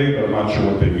have today, but I'm not sure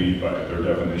what they mean by their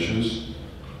definitions.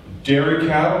 Dairy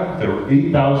cattle, there were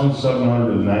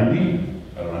 8,790.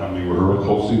 I don't know how many were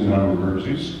Holsteins and how many were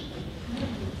Jerseys.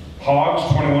 Hogs,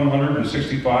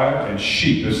 2,165, and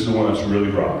sheep, this is the one that's really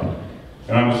rough.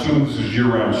 And I'm assuming this is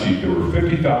year-round sheep. There were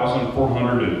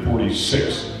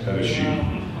 50,446 head of sheep.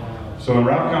 So in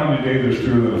Routt County today, there's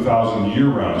fewer than 1,000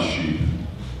 year-round sheep.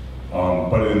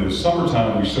 But in the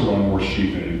summertime, we still run more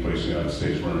sheep than any place in the United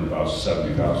States. We're running about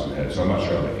 70,000 head, so I'm not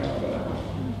sure how they count that.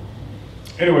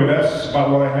 Anyway, that's about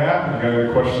what I have. If you got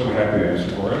any questions, I'm happy to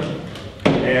answer for it.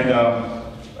 And,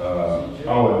 and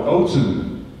oats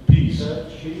and peas. Is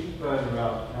that sheep in Routt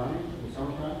County in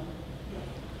summertime?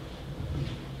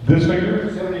 This figure?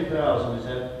 70,000, is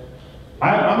that?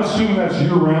 I'm assuming that's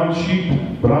year-round sheep,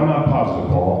 but I'm not positive,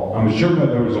 Paul. I'm sure that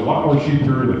there was a lot more sheep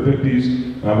here in the 50s,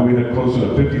 and we had closer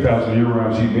to 50,000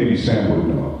 year-round sheep. Maybe Sam would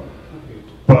know.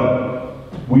 But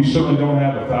we certainly don't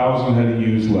have 1,000 head of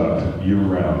ewes left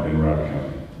year-round in Routt County.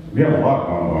 We have a lot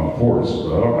on forests,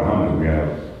 but I don't know how many we have.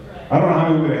 I don't know how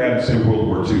many we had in, say, World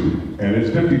War II, and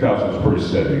it's 50,000 is pretty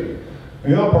steady.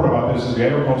 And the other part about this is the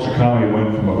agriculture economy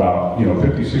went from about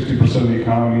 50-60% of the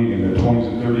economy in the 20s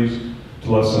and 30s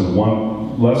to less than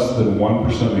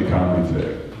 1% of the economy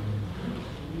today.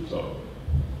 So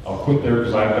I'll quit there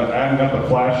because I haven't got the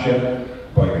flash yet,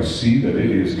 but I can see that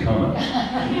it is coming.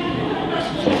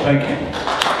 So thank you.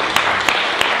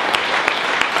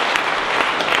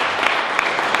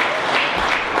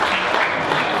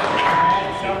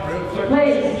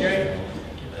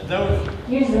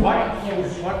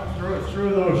 What threw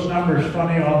those numbers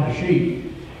funny on the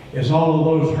sheet is all of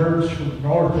those herds from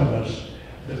north of us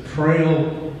that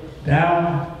trail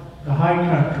down the high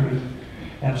country,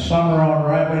 and some are on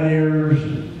rabbit ears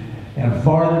and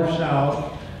farther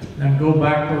south, and go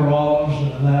back to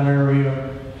Rawlins and that area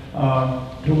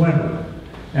to winter.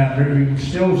 And you can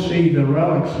still see the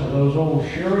relics of those old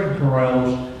shearing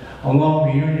corrals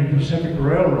along the Union Pacific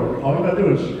Railroad. All you gotta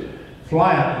do is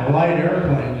fly it in a light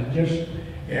airplane, and just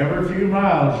every few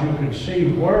miles you can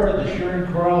see where the shearing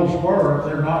corrals were if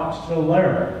they're not still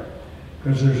there.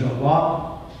 Because there's a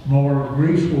lot more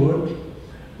greasewood,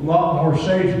 a lot more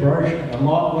sagebrush, and a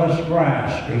lot less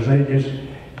grass, because they just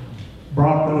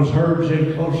brought those herds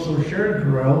in close to those shearing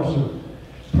corrals and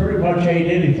pretty much ate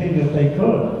anything that they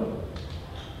could.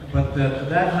 But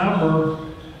that number,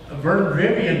 Vernon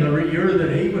Vivian, the year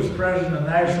that he was president of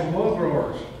National Wool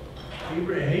Growers,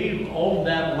 he owned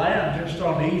that land just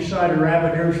on the east side of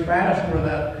Rabbit Ears Pass where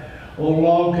that old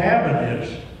log cabin is.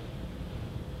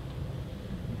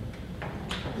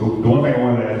 The one thing I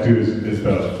wanted to add too is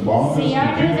the longest See,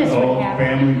 I knew this would continued-owned happen.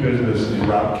 family business in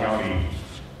Routt County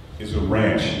is a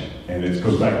ranch, and it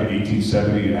goes back to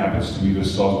 1870. It happens to be the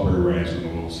Salisbury Ranch in the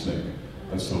Little Snake.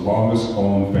 That's the longest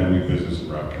owned family business in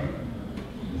Routt County.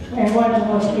 And one of the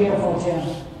most beautiful too.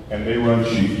 And they run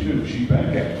sheep too, sheep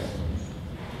and cattle.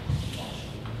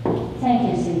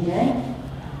 Thank you, CJ.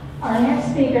 Our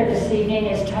next speaker this evening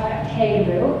is Todd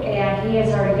Hagenbuch, and he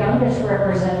is our youngest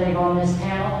representative on this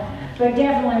panel, but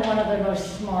definitely one of the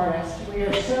most smartest. We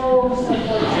are so fortunate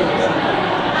to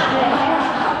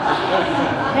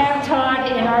have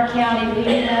Todd in our county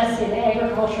leading us in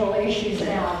agricultural issues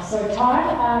now. So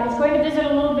Todd is going to visit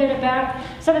a little bit about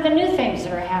some of the new things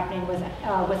that are happening with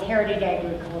heritage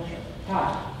agriculture.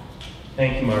 Todd.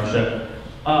 Thank you, Marsha.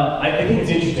 I think it's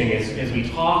interesting as we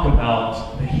talk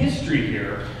about the history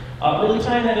here, really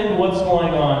tying that into what's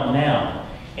going on now.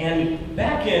 And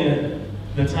back in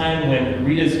the time when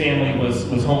Rita's family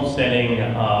was homesteading,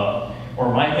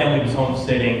 or my family was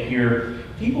homesteading here,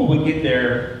 people would get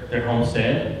their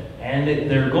homestead, and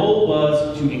their goal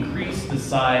was to increase the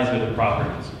size of the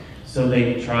properties. So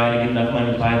they'd try to get enough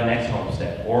money to buy the next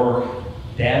homestead, or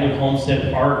dad would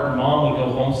homestead part, and mom would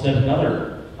go homestead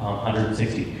another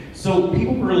 160. So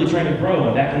people were really trying to grow,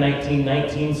 and back in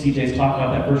 1919, CJ's talking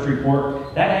about that first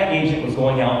report, that ag agent was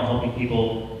going out and helping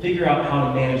people figure out how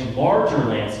to manage larger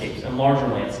landscapes and larger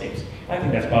landscapes. I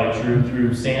think that's probably true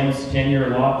through Sam's tenure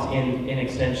locked in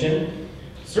Extension.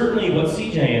 Certainly what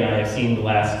CJ and I have seen the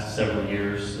last several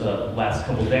years, last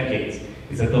couple decades,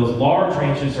 is that those large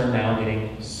ranches are now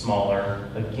getting smaller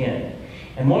again.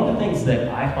 And one of the things that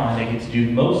I find I get to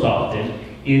do most often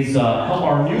is help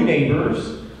our new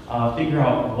neighbors figure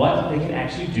out what they can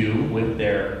actually do with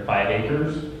their 5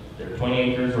 acres, their 20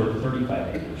 acres, or the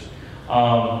 35 acres.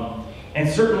 And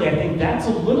certainly I think that's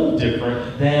a little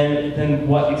different than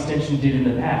what Extension did in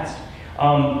the past.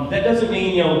 That doesn't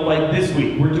mean, like this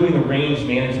week, we're doing a range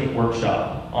management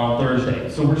workshop on Thursday.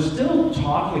 So we're still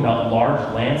talking about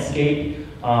large landscape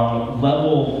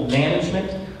level management.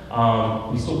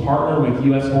 We still partner with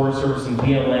U.S. Forest Service and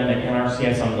BLM and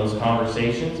NRCS on those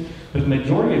conversations. But the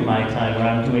majority of my time when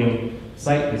I'm doing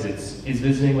site visits is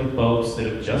visiting with folks that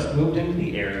have just moved into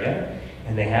the area,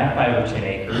 and they have 5 or 10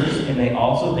 acres, and they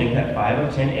also think that 5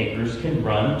 or 10 acres can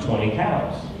run 20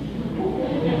 cows.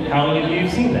 How many of you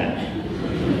have seen that?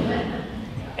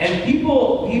 And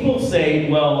people say,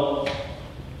 well,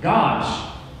 gosh,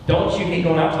 don't you hate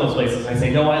going out to those places? I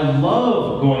say, no, I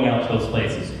love going out to those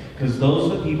places, because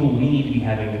those are the people we need to be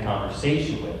having the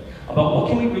conversation with about what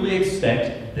can we really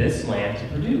expect this land to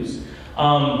produce.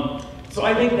 So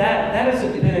I think that has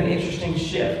been an interesting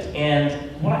shift. And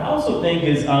what I also think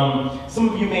is, some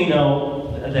of you may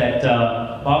know that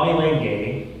Bob and Elaine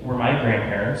Gay were my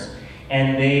grandparents,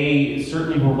 and they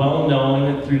certainly were well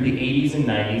known through the 80s and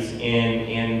 90s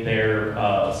in their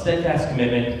steadfast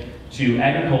commitment to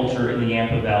agriculture in the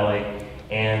Yampa Valley,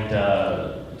 and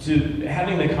to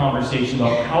having the conversation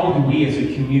about how do we as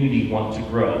a community want to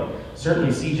grow.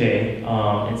 Certainly CJ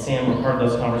and Sam were part of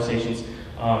those conversations.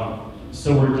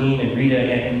 So were Dean and Rita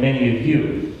and many of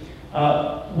you.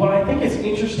 What I think is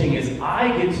interesting is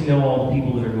I get to know all the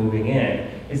people that are moving in,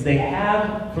 is they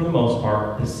have, for the most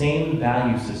part, the same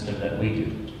value system that we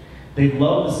do. They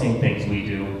love the same things we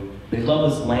do. They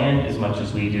love this land as much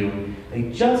as we do.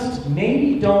 They just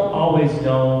maybe don't always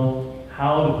know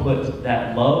how to put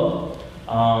that love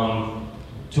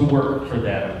to work for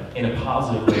them in a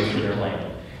positive way for their land.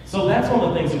 So that's one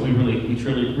of the things that we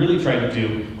really try to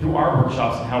do through our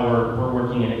workshops and how we're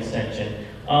working in Extension,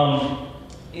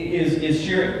 is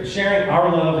sharing our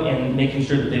love and making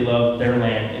sure that they love their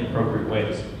land in appropriate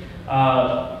ways.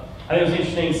 I think it was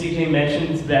interesting, CJ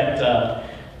mentions that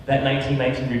that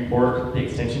 1919 report, the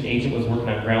Extension agent was working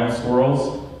on ground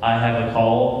squirrels. I have a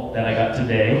call that I got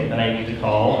today that I need to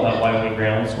call about Wyoming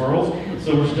ground squirrels.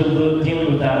 So we're still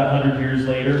dealing with that 100 years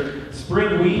later.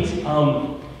 Spring wheat,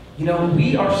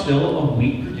 we are still a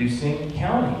wheat-producing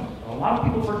county. A lot of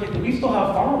people forget that we still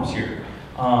have farms here.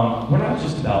 We're not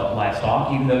just about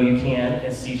livestock, even though you can,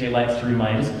 as CJ likes to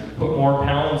remind us, put more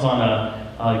pounds on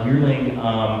a yearling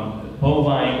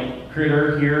bovine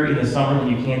critter here in the summer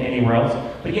than you can anywhere else.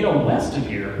 But west of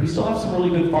here, we still have some really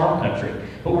good farm country.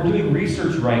 But we're doing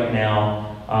research right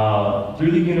now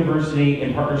through the university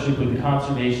in partnership with the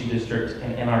Conservation District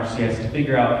and NRCS to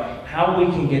figure out how we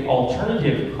can get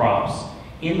alternative crops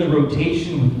in the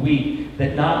rotation with wheat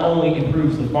that not only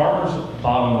improves the farmer's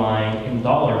bottom line in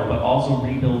dollar, but also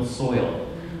rebuilds soil.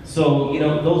 So,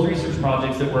 those research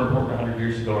projects that were important 100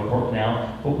 years ago are important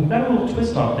now, but we've got a little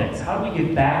twist on things. How do we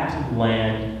get back to the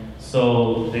land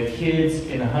so the kids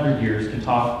in 100 years can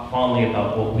talk fondly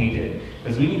about what we did?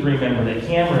 Because we need to remember that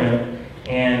Cameron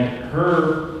and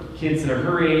her kids that are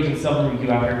her age and some that we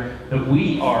do out here, that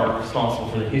we are responsible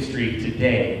for the history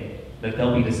today that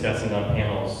they'll be discussing on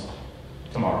panels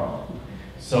tomorrow.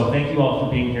 So thank you all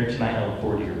for being here tonight. I look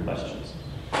forward to your questions.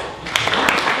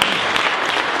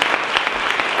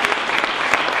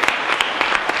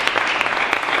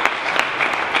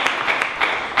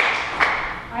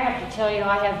 Tell you,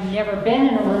 I have never been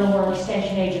in a room where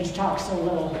extension agents talk so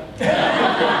little.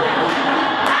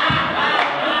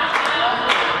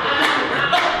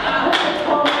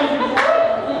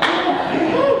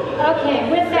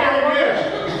 Okay, with that,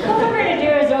 what we're going to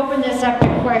do is open this up to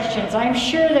questions. I'm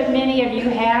sure that many of you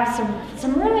have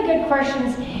some really good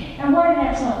questions, and what an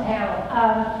excellent panel.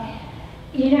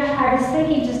 You know, I was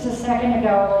thinking just a second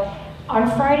ago, on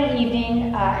Friday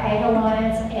evening, Ag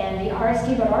Alliance and the Arts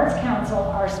Council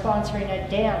are sponsoring a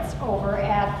dance over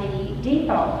at the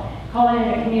depot, calling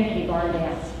it a community bar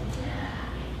dance.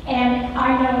 And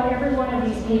I know every one of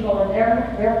these people and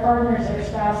their partners, their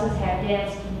spouses have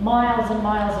danced miles and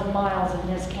miles and miles in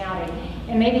this county.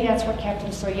 And maybe that's what kept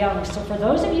them so young. So for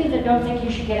those of you that don't think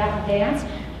you should get out and dance,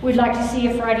 we'd like to see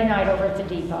you Friday night over at the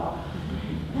depot.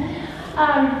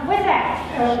 With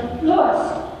that,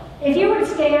 Louis, if you would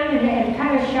stand and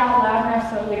kind of shout loud enough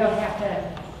so that we don't have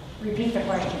to repeat the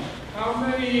question. How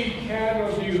many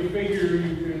cattle do you figure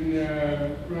you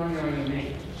can run on a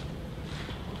meet?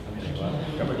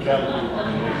 How many cattle do you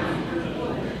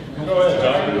Go ahead,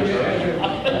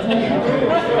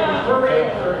 Per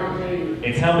acre, how many?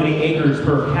 It's how many acres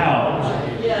per cow.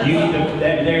 You need to,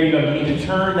 there you go. You need to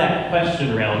turn that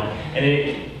question around.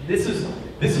 And this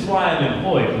is why I'm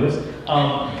employed, Louis,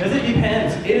 because it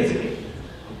depends. It is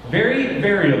very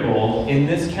variable in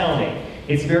this county.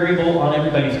 It's variable on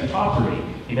everybody's property.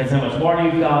 Depends how much water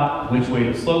you've got, which way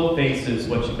the slope faces,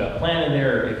 what you've got planted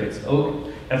there, if it's oak,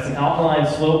 that's an alkaline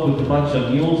slope with a bunch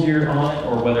of mules here on it,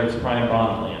 or whether it's prime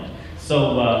bottomland.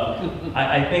 So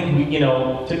I think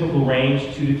typical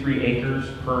range 2 to 3 acres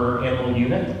per animal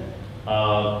unit,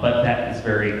 but that is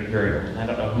very variable. I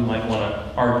don't know who might want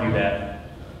to argue that.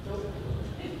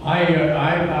 I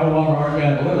want to argue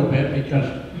that a little bit because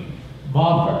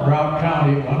Moffett and Routt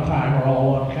County at one time were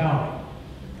all one county.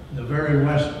 The very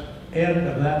west end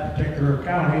of that particular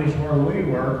county is where we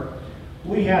were.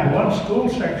 We had one school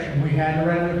section we had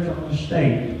rented from the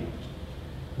state.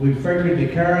 We figured the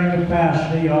carrying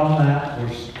capacity on that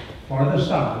was for the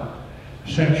summer,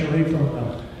 essentially from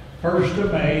the 1st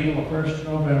of May to the 1st of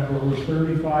November was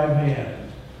 35 head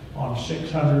on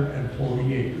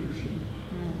 640 acres.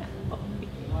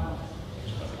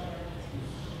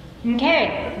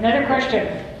 Okay, another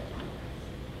question.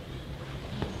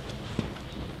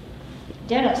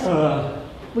 Dennis,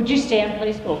 would you stand,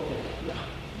 please? Okay.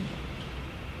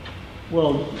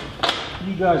 Well,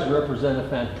 you guys represent a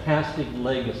fantastic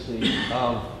legacy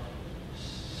of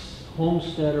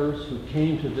homesteaders who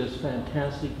came to this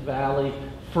fantastic valley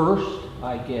first,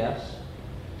 I guess,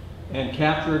 and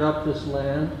captured up this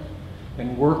land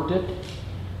and worked it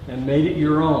and made it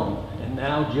your own. And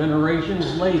now,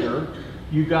 generations later,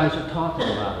 you guys are talking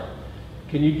about it.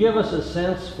 Can you give us a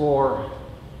sense for,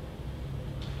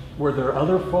 were there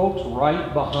other folks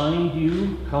right behind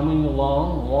you coming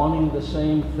along wanting the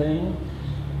same thing?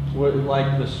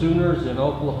 Like the Sooners in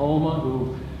Oklahoma,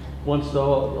 who once the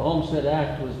Homestead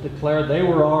Act was declared, they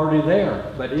were already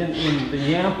there. But in the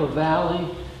Yampa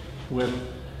Valley with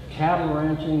cattle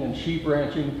ranching and sheep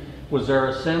ranching, was there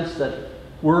a sense that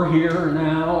we're here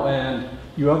now and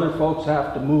you other folks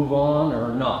have to move on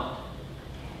or not?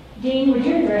 Dean, would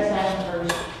you address that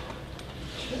first?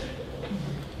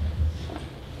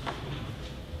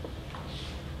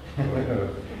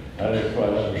 I didn't quite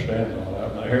understand all that.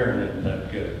 I'm not hearing it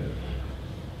that good.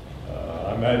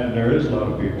 I imagine there is a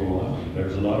lot of people.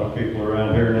 There's a lot of people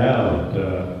around here now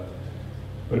that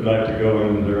would like to go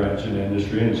into the ranching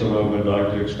industry, and some of them would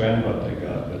like to expand what they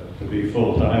got. But to be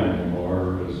full time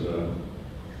anymore is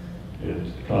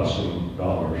it costs some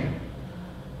dollars.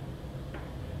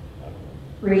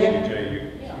 Rita?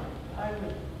 Yeah, I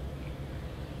would.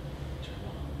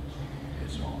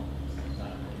 It's on.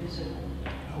 Is it?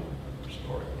 Oh,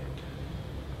 sorry.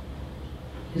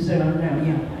 Is it on now?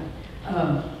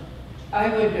 Yeah. I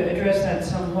would address that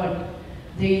somewhat.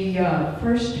 The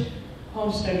first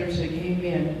homesteaders that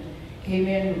came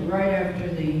in right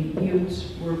after the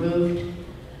Utes were moved.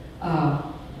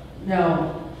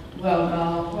 No, well,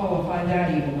 I'll qualify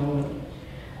that even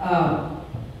though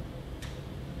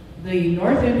the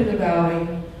north end of the valley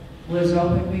was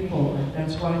open before.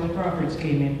 That's why the Crawfords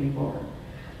came in before.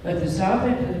 But the south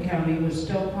end of the county was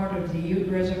still part of the Ute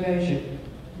reservation.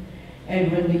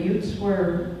 And when the Utes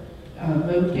were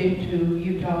moved into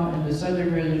Utah and the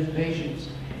southern reservations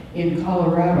in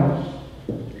Colorado,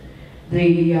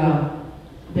 they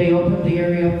opened the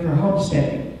area up for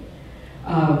homesteading.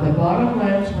 The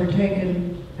bottomlands were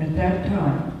taken at that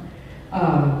time.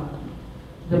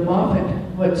 The Moffat,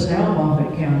 what's now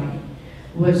Moffat County,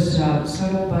 was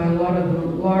settled by a lot of the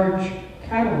large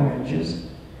cattle ranches,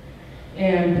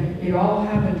 and it all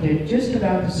happened at just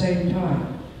about the same time.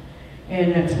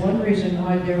 And that's one reason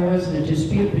why there was the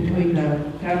dispute between the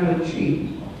cattle and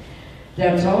sheep.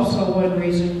 That's also one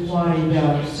reason why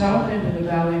the south end of the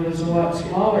valley was a lot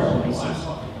smaller places,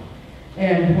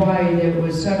 and why it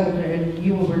was settled. And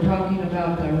you were talking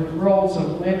about the roles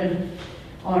of women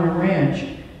on a ranch.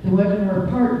 The women were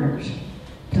partners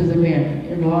to the men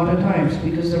in a lot of times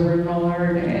because there were no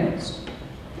hired hands.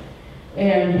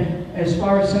 And as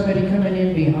far as somebody coming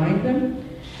in behind them,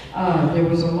 there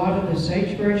was a lot of the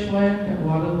sagebrush land, a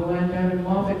lot of the land down in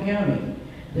Moffat County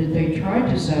that they tried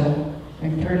to settle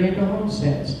and turn into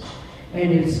homesteads.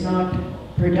 And it's not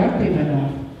productive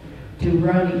enough to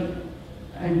run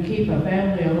and keep a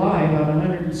family alive on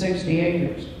 160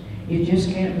 acres. It just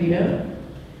can't be done.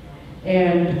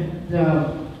 And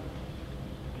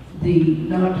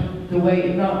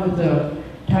not with the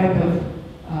type of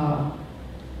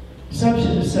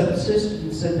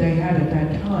subsistence that they had at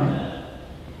that time.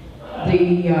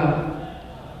 The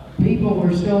people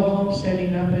were still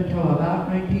homesteading up until about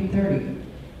 1930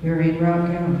 here in Routt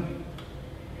County.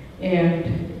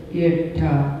 And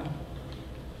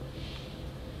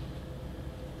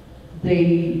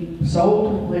they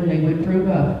sold when they would prove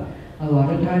up. A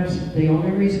lot of times the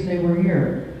only reason they were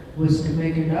here was to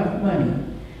make enough money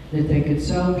that they could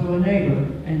sell to a neighbor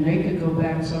and they could go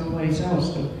back someplace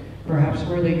else to perhaps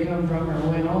where they come from or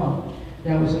went on.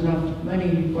 That was enough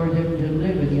money for them to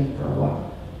live again for a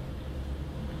while.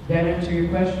 That answer your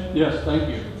question? Yes, thank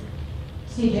you.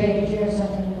 CJ, did you have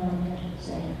something you wanted to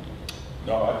say?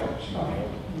 No, I think she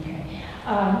Okay.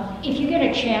 If you get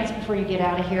a chance before you get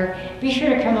out of here, be sure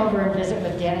to come over and visit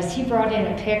with Dennis. He brought in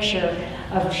a picture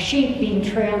of sheep being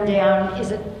trailed down,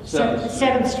 is it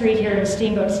 7th Street here in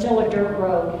Steamboat, still a dirt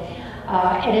road.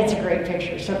 And it's a great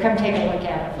picture, so come take a look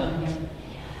at it from him.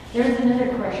 There's another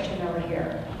question over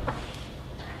here.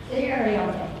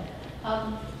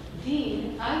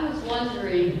 Dean, I was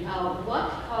wondering what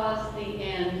caused the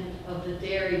end of the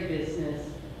dairy business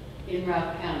in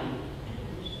Routt County?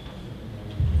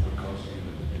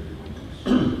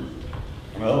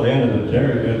 Well, the end of the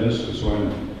dairy business is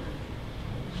when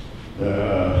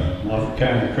the Moffat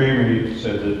County Creamery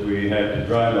said that we had to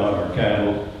dry log our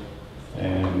cattle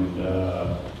and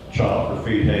chop or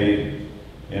feed hay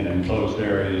in enclosed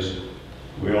areas.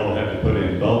 We all had to put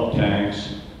in bulk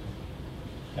tanks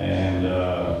and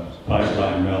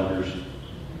pipeline melters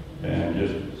and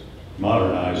just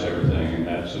modernize everything, and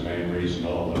that's the main reason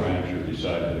all the ranchers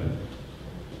decided to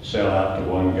sell out to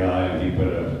one guy, and he put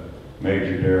a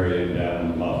major dairy in down in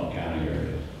the Moffat County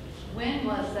area. When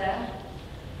was that?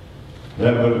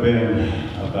 That would have been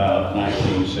about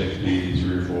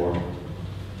 1963 or 4.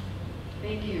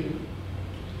 Thank you.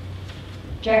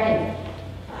 Jackie.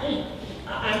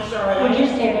 I'm sorry. Would you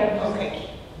stand up? Okay.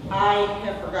 I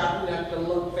have forgotten that the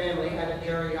Luke family had a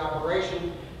dairy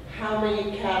operation. How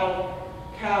many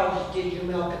cows did you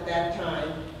milk at that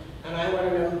time? And I want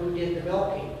to know who did the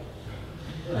milking.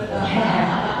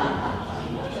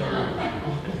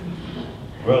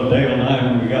 Well, Dale and I,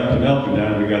 when we got the milking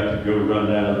down, we got to go run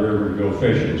down the river and go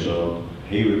fishing. So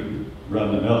he would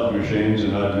run the milk machines,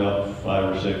 and I'd milk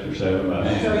 5 or 6 or 7 by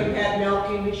hand. So you had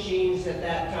milking machines at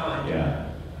that time? Yeah.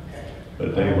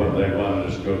 But they wanted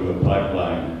us to go to a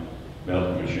pipeline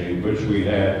milk machine, which we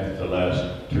had the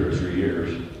last 2 or 3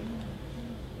 years.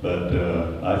 But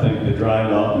I think the dry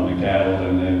logging the cattle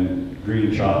and then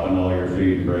green chopping all your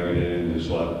feed and bringing it in is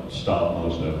what stopped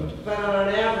most of it. But on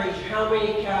an average, how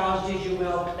many cows did you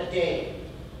milk a day?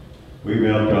 We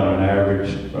milked on an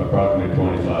average approximately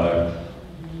 25.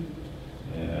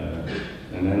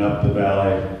 And then up the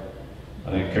valley,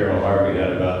 I think Carol Harvey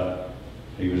had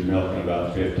he was milking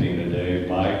about 15 a day.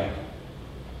 Mike,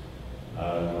 I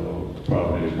don't know,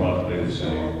 probably the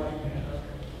same. Yeah.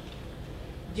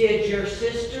 Did your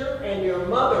sister and your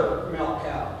mother milk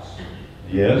cows?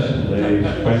 Yes, they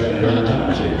spent their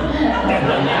time.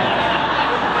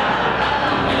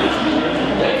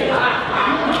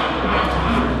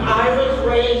 I was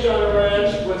raised on a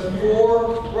ranch with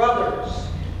 4 brothers,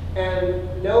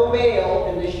 and no male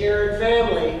in the shared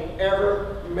family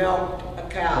ever milked a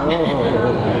cow.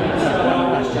 So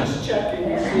I was just checking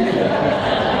to see.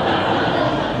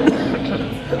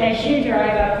 As you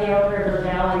drive up the Elk River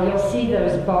Valley, you'll see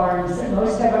those barns.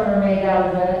 Most of them are made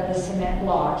out of the cement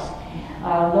blocks.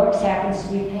 Looks happens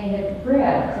to be painted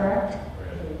red, correct?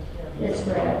 It's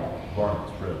red.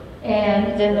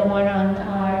 And then the one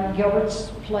on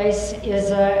Gilbert's place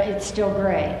is it's still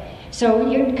gray. So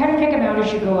you kind of pick them out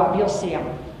as you go up. You'll see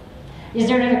them. Is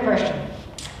there another question?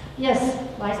 Yes,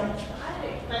 Liza. I had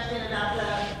a question about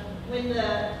when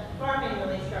the farming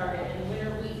really started and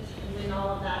winter wheat and when all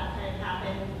of that kind of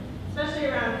happened, especially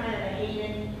around kind of the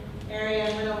Hayden area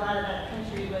when a lot of that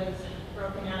country was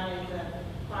broken out into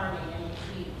farming and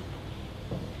wheat.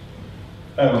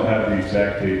 I don't have the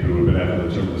exact date, but it would have been after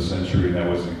the turn of the century, and that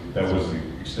was the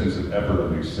extensive effort of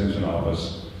the Extension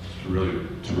Office to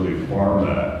really farm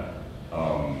that.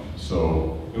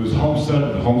 So it was homestead.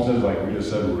 The homesteads, like Rita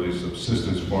said, were really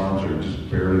subsistence farms. They were just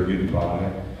barely getting by,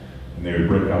 and they would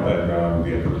break out that ground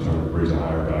with the effort to try to raise a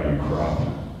higher value crop.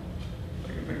 I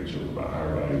can make a joke about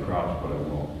higher value crops, but I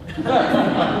won't.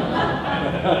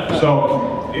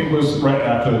 So it was right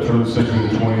after the turn of the century,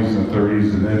 the 20s and the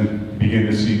 30s, and then began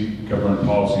to see government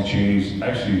policy change.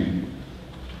 Actually,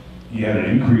 you had an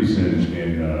increase in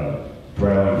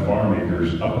dryland farm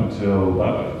acres up until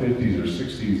about the 50s or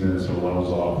 60s, and it sort of levels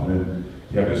off. And then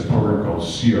you have this program called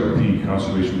CRP,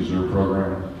 Conservation Reserve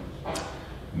Program.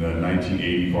 The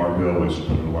 1980 Farm Bill, which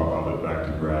put a lot of it back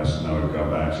to grass, and now we've got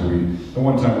back. So at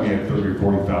one time we had 30 or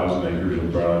 40,000 acres of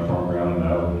dryland farm ground, and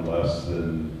now we're less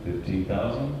than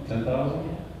 15,000,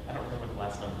 10,000? I don't remember the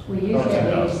last numbers. We used to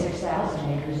have 86,000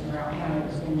 acres in Routt County that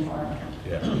was being farmed.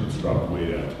 Yeah, it's dropped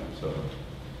way down. So.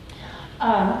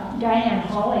 Diane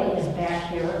Hawley is back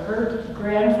here. Her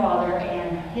grandfather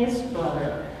and his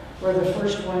brother were the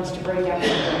first ones to break up the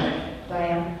land.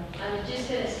 Diane? I'm just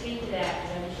going to speak to that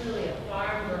because I'm truly a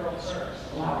farm girl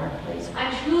first. Louder, please.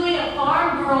 I'm truly a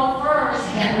farm girl first.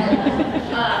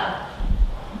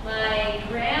 My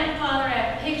grandfather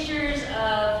had pictures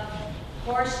of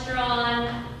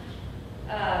horse-drawn,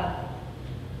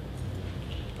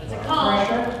 what's it called?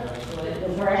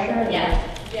 The thresher?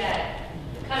 Yeah,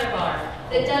 the cutter bar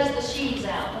that does the sheaves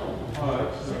out.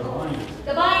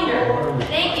 The binder,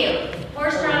 thank you.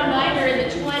 Horse-drawn binder in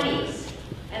the 20s.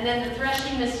 And then the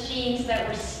threshing machines that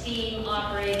were steam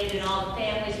operated and all the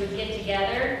families would get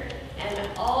together. And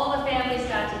all the families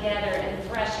got together and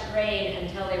threshed grain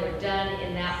until they were done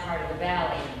in that part of the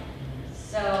valley.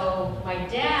 So my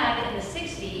dad in the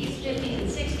 60s, 50s and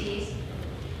 60s,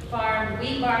 farmed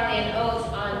wheat, barley, and oats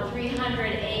on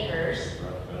 300 acres.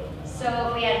 So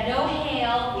if we had no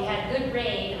hail, we had good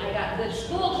rain, I got good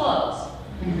school clothes.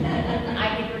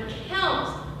 I could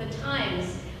recount the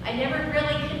times. I never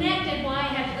really connected why I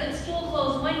had good school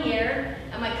clothes one year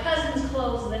and my cousin's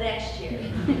clothes the next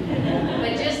year.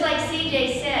 But just like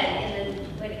CJ said,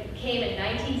 when it came in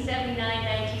 1979,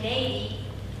 1980,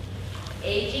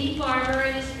 aging farmer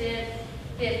in his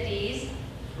 50s,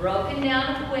 broken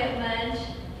down equipment,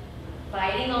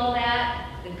 fighting all that,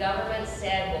 the government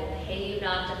said, we'll pay you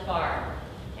not to farm.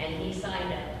 And he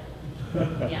signed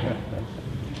up. Yeah.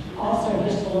 Also,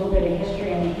 just a little bit of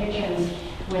history in the kitchens.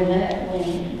 When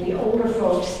the older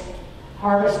folks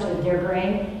harvested their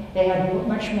grain, they had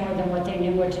much more than what they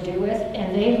knew what to do with,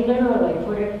 and they literally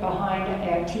put it behind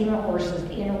a team of horses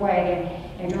in a wagon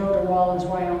and drove to Wallens,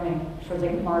 Wyoming for the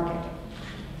market.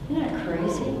 Isn't that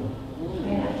crazy?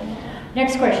 Yeah.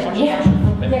 Next question. Yeah.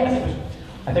 Yes.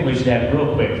 I think we should add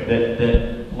real quick that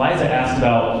Liza asked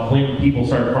about when people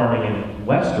started farming in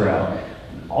West Routt.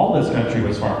 All this country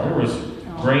was farmed. There was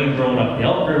grain grown up the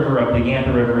Elk River, up the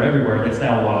Yampa River, everywhere. It's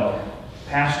now a lot of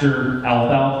pasture,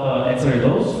 alfalfa, etc.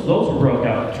 Those were broke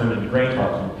out and turned into grain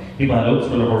farms. People had oats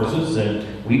for their horses and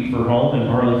wheat for home and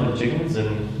barley for the chickens,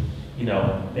 and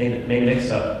made a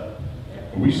mix up.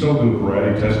 We still do a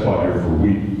variety test plot here for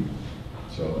wheat,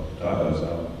 so that does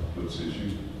have this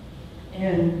issue.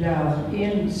 And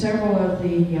in several of the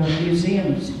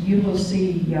museums, you will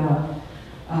see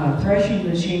threshing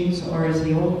machines, or as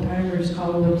the old timers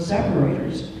call them,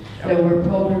 separators, that were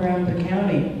pulled around the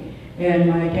county. And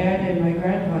my dad and my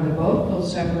grandfather both pulled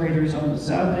separators on the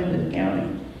south end of the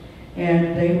county.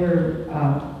 And they were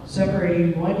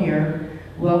separating one year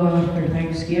well after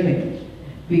Thanksgiving,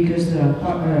 because the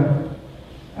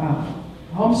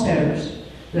homesteaders,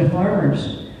 the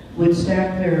farmers, would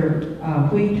stack their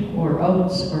wheat or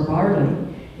oats or barley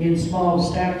in small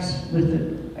stacks with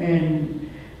it, and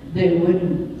they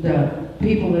wouldn't, the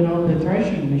people that owned the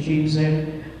threshing machines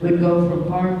then would go from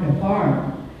farm to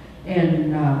farm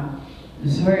and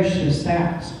thresh the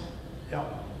stacks.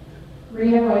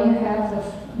 Rita, while you have the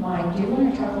mic, do you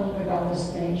want to talk a little bit about the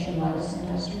spinach and lettuce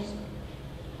industries?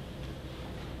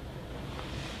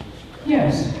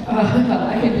 Yes,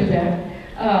 I can do that.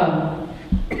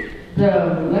 The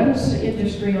lettuce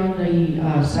industry on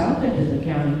the south end of the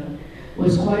county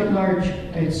was quite large.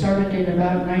 It started in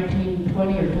about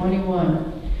 1920 or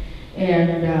 21,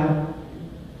 and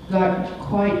got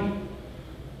quite.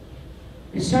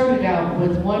 It started out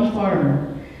with one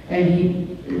farmer, and he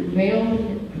mailed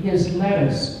his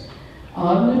lettuce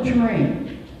on the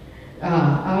train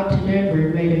out to Denver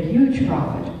and made a huge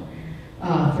profit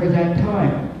for that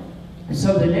time.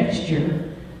 So the next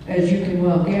year, as you can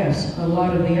well guess, a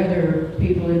lot of the other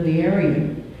people in the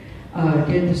area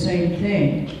did the same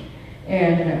thing.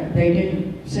 And they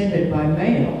didn't send it by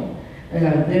mail.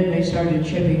 Then they started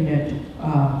shipping it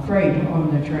freight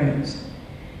on the trains.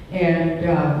 And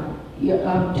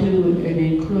up to and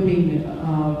including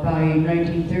by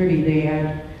 1930, they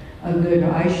had a good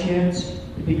ice sheds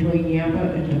between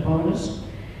Yampa and Taponas.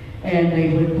 And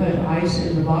they would put ice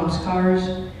in the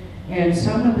boxcars. And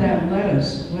some of that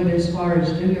lettuce went as far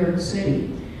as New York City.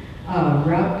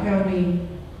 Routt County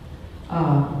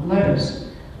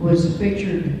lettuce was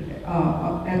featured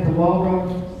at the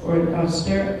Waldorf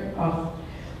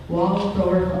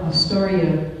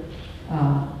Astoria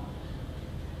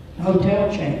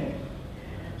hotel chain.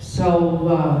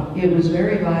 So it was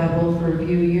very viable for a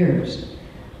few years.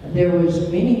 There was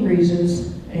many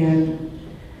reasons, and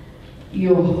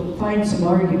you'll find some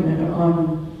argument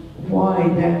on why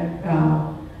that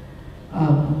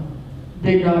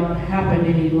did not happen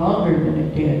any longer than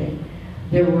it did.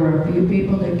 There were a few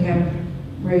people that kept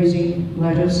raising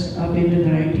lettuce up into the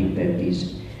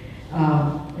 1950s,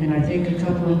 and I think a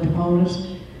couple in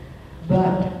Taponas,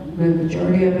 but the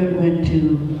majority of it went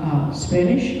to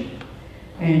spinach,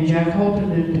 and Jack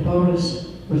Holton in Taponas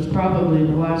was probably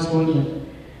the last one that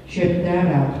shipped that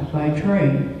out by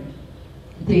train.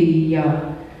 The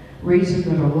reason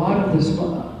that a lot of the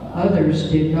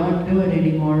others did not do it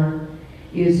anymore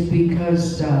is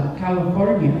because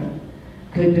California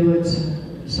could do it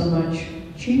so much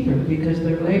cheaper because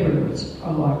their labor was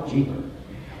a lot cheaper.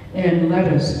 And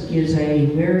lettuce is a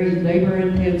very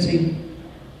labor-intensive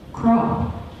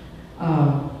crop.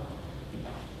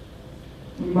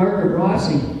 Margaret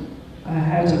Rossi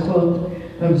has a quote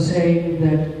of saying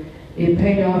that it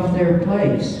paid off their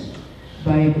place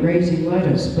by raising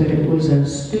lettuce, but it was a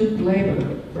stooped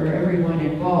labor for everyone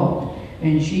involved,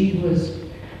 and she was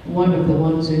one of the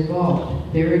ones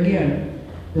involved. There again,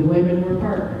 the women were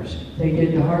partners. They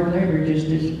did the hard labor just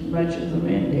as much as the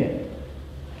men did.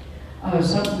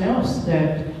 Something else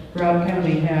that Routt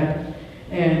County had,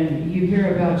 and you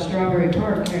hear about Strawberry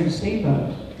Park here in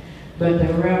Steamboat, but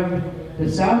around the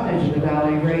south end of the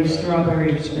valley raised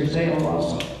strawberries for sale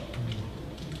also.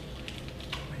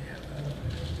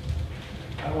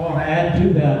 I want to add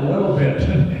to that a little bit.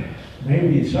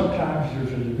 Maybe sometimes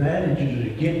there's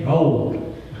advantages of getting old.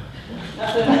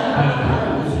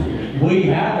 We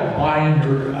had a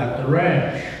binder at the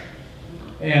ranch,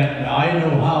 and I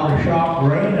know how to shop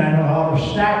grain, I know how to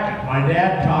stack it. My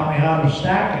dad taught me how to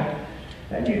stack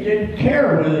it, and you didn't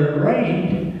care whether it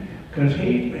rained, because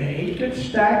he could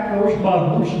stack those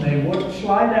bundles and they wouldn't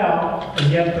slide out,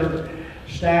 and yet their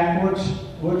stack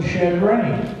would shed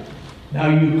rain. Now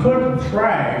you couldn't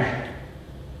thrash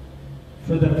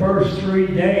for the first 3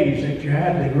 days that you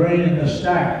had the grain in the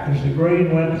stack, because the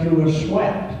grain went through a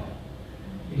sweat.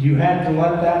 You had to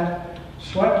let that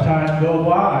sweat time go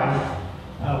by.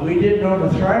 We didn't own a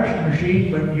thrashing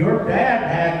machine, but your dad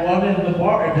had one in the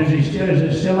bar. Is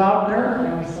it still out there?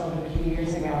 No, we sold it a few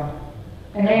years ago.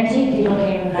 An antique deal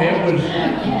came back.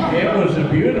 It was a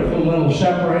beautiful little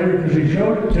separator, because he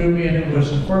showed it to me, and it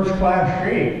was in first class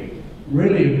shape,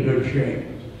 really in good shape.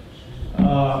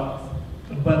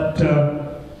 But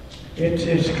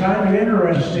it's kind of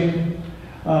interesting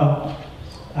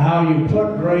how you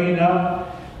put grain up.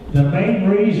 The main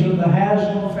reason the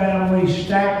Haslem family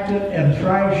stacked it and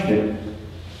thrashed it,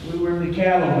 we were in the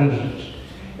cattle business.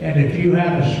 And if you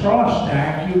had a straw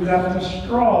stack, you got the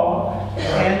straw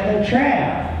and the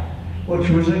chaff, which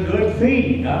was a good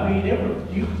feed. I mean,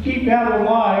 you could keep cattle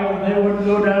alive and they wouldn't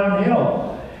go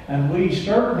downhill. And we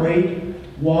certainly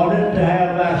wanted to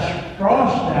have that straw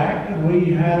stack, and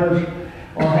we had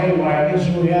our hay wagons,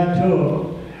 we had two of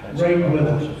them, rigged with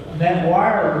net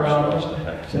wire around us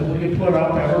that we could put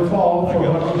up every fall for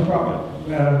when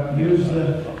we use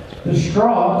the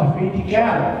straw to feed the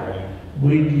cattle.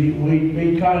 We'd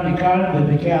be kind to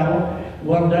the cattle.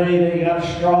 One day they got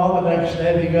straw, the next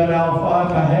day they got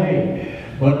alfalfa hay.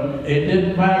 But it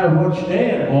didn't matter which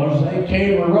day it was, they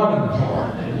came running for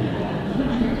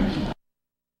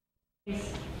it.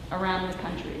 Around the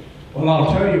country. Well,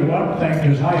 I'll tell you one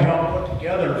thing, is I helped put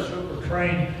together a super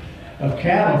train of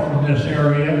cattle from this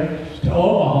area to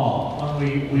Omaha.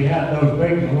 We had those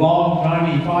big, long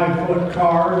 95-foot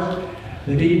cars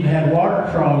that even had water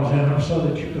troughs in them so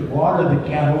that you could water the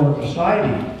cattle at the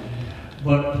siding.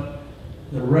 But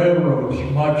the railroads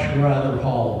much rather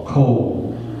haul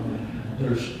coal.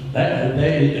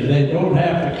 They don't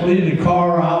have to clean the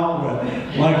car out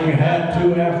like you had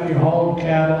to after you hauled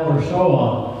cattle or so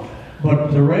on.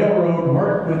 But the railroad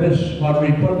worked with us when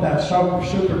we put that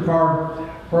supercar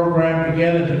program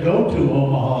together to go to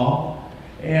Omaha.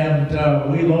 And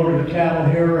we loaded the cattle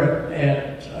here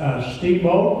at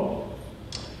Steamboat.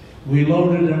 We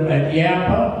loaded them at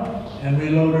Yampa, and we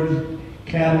loaded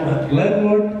cattle at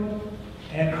Glenwood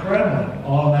and Kremlin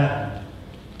on that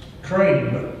train.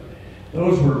 But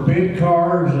those were big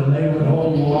cars, and they would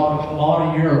hold a lot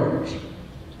of euros.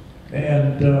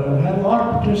 And had a lot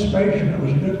of participation. It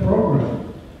was a good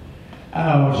program.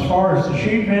 As far as the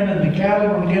sheepmen and the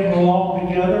cattlemen getting along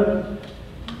together,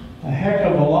 a heck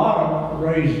of a lot of them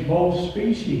raised both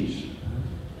species.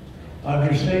 I'm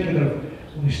just thinking of,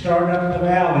 when we started up the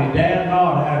valley, Dan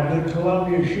Knott had good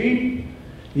Columbia sheep.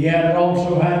 He had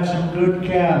also had some good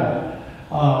cattle.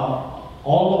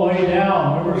 All the way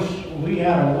down, we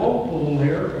had a wool pool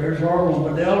here. There's Orville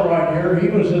Bedell right here. He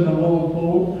was in the wool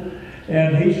pool,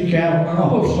 and he's a cattleman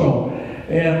also.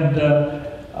 And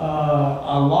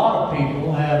a lot of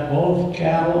people had both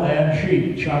cattle and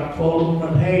sheep. Chuck Fulton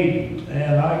and Hayden,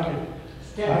 and I could.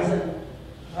 Stetson.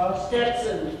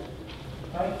 Stetson.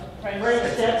 Frank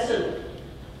Stetson.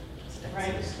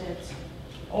 Frank Stetson.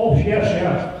 Oh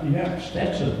yeah,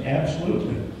 Stetson,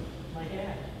 absolutely. My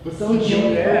dad. But those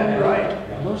sheep,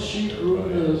 right. Those sheep grew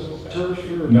as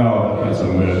tertiary. No, that's a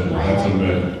myth. That's a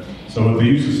myth. So they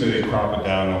used to say they crop it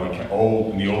down on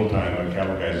in the old time, the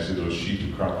cattle guys said those sheep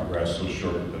would crop the grass so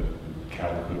short that the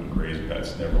cattle couldn't graze.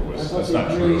 That's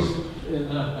not true.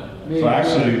 So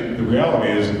actually, the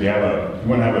reality is, if you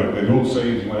want to have the old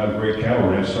saying, if you want to have a great cattle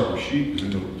ranch, start with sheep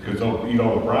because they'll eat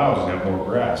all the browse and have more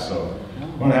grass. So if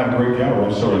you want to have a great cattle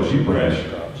ranch, start with sheep ranch.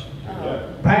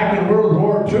 Back in World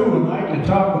War II, and I can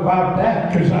talk about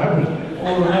that because I was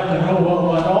old enough to know what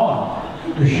went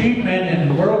on. The sheepmen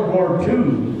in World War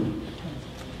II,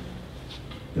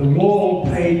 the wool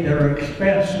paid their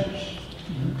expenses,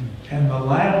 and the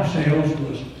lamb sales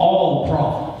was all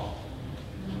profit.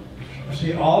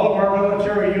 See, all of our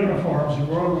military uniforms in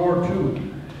World War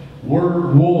II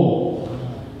were wool.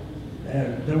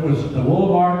 And the wool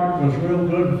market was real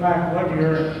good. In fact, one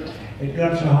year it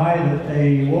got so high that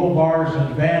the wool bars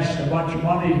advanced a bunch of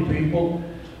money to people.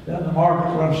 Then the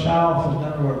market went south, and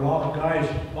then there were a lot of guys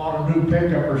who bought a new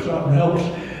pickup or something else,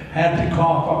 had to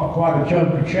cough up quite a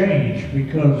chunk of change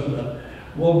because the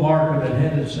wool market had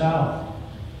headed south.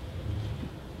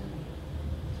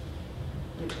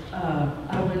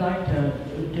 I would like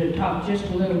to talk just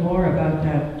a little more about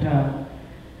that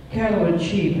cattle and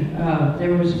sheep.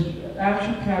 There was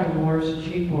actual cattle wars and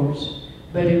sheep wars,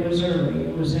 but it was early.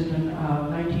 It was in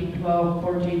 1912,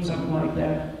 14, something like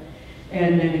that.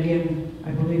 And then again,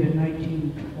 I believe in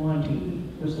 1920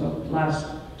 was the last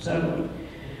settlement.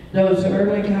 Those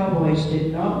early cowboys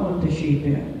did not want the sheep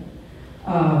in.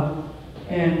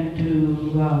 And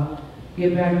to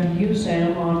get back to you,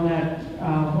 Sam, on that,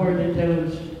 where did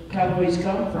those cowboys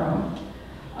come from?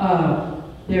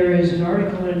 There is an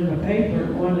article in the paper,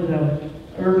 one of the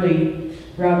early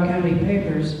Routt County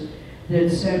papers, that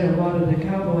said a lot of the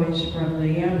cowboys from the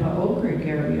Yampa Oak Creek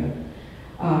area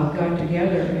got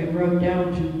together and rode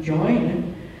down to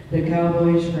join the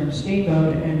cowboys from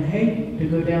Steamboat and Hayden to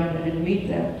go down and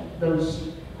meet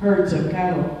those herds of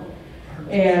cattle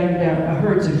and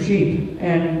herds of sheep.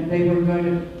 And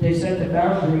they set the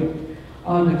boundary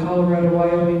on the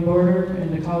Colorado-Wyoming border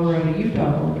and the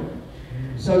Colorado-Utah border.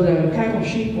 So the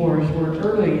cattle-sheep wars were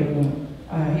early in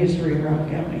the history of Routt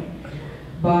County.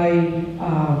 By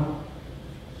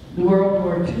the World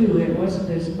War II, it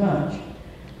wasn't as much.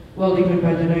 Well, even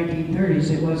by the 1930s,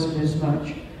 it wasn't as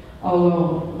much.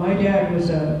 Although my dad was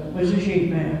a sheep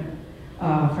man,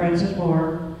 Francis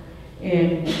Moore,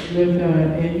 and lived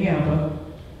in Yampa.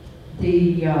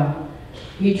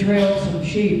 He trailed some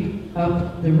sheep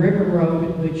up the river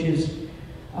road, which is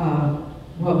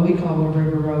what we call a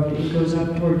river road. It goes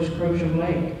up towards Crocham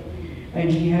Lake. And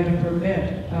he had a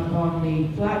permit up on the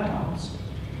flat tops.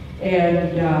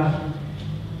 And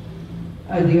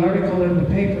the article in the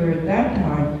paper at that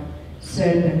time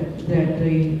said that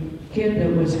the kid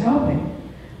that was helping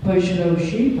push those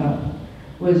sheep up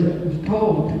was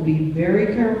told to be very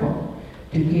careful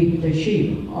to keep the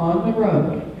sheep on the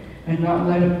road and not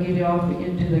let them get off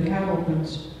into the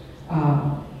cattleman's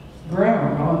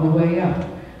ground on the way up.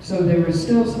 So there was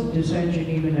still some dissension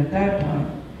even at that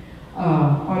time.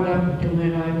 On up to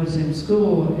when I was in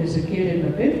school as a kid in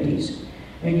the 50s.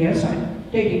 And yes, I'm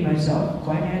dating myself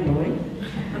quite handily.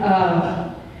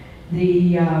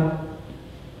 The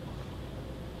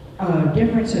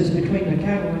differences between the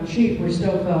cattle and sheep were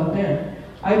still felt then.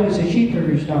 I was a sheep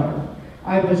herder's daughter.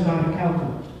 I was not a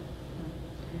cowboy.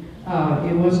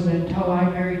 It wasn't until I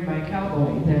married my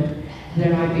cowboy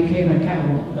that I became a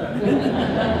cowboy.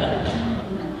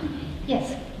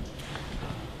 Yes.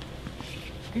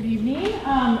 Good evening.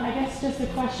 I guess just a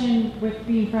question with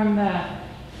being from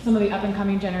some of the up and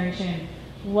coming generation,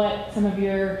 what some of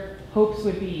your hopes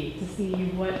would be to see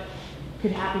what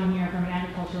could happen here from an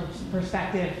agricultural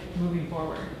perspective moving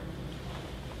forward.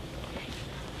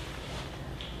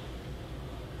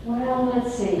 Well,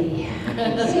 let's see.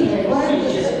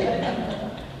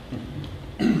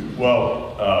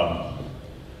 Well,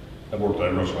 I've worked at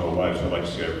agriculture my whole life, so I'd like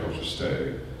to see agriculture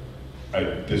stay.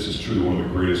 This is truly one of the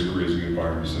greatest grazing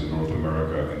environments in North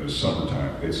America in the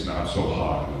summertime. It's not so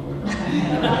hot in the winter.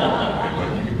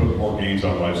 But you can put more gains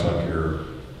on livestock here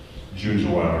June,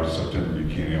 July, or September. You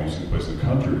can't almost any place in the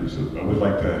country. So I would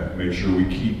like to make sure we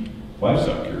keep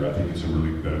livestock here. I think it's a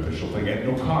really beneficial thing at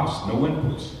no cost, no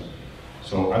inputs.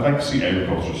 So I'd like to see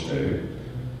agriculture stay.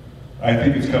 I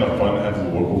think it's kind of fun to have the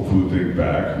local food thing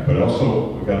back, but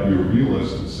also we've got to be a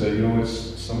realist and say, you know,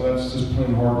 some of that's just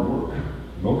plain hard work.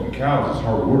 Milking cows is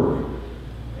hard work.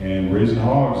 And raising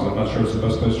hogs, I'm not sure it's the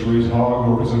best place to raise hogs,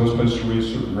 or if it's the best place to raise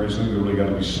certain race things. We really got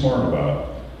to be smart about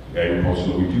the agriculture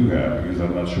that we do have, because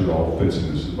I'm not sure it all fits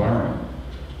in this environment.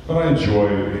 But I enjoy,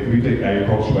 if we take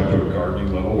agriculture back to a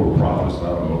gardening level where profit is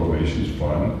not a motivation, it's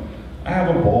fun. I have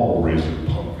a ball raising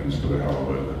pumpkins for the hell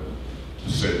of it.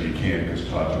 Just said you can't because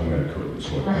Todd told me I couldn't,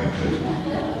 so I can't take it.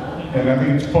 And I think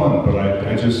it's fun, but I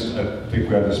think we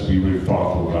have to just be really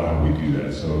thoughtful about how we do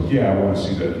that. So yeah, I want to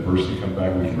see that diversity come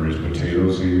back. We can raise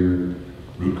potatoes here,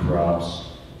 root crops.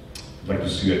 I'd like to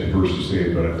see that diversity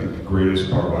stay, but I think the greatest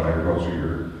part about agriculture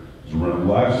here is running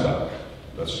livestock.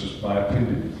 That's just my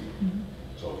opinion.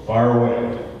 So fire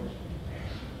away.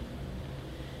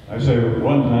 I say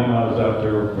one time I was out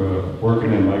there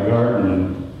working in my garden,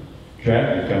 and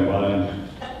Jack had come by and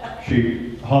she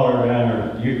hollered down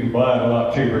her, "You can buy it a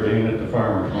lot cheaper than at the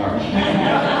farmer's market."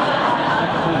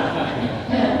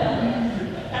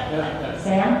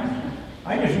 Sam?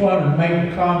 I just wanted to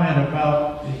make a comment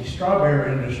about the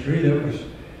strawberry industry that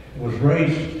was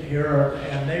raised here,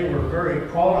 and they were very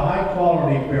high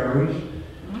quality berries.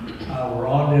 Were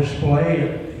on display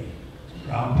at the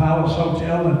Crown Palace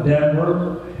Hotel in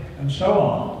Denver, and so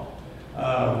on.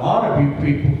 A lot of you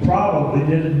people probably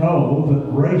didn't know that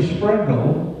Ray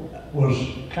Sprindle was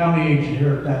county agent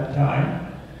here at that time.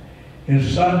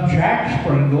 His son Jack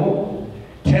Sprindle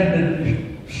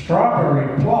tended strawberry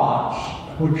plots,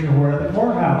 which are where the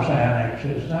courthouse annex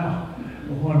is now.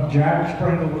 But when Jack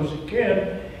Sprindle was a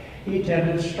kid, he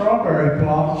tended strawberry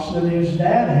plots that his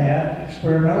dad had,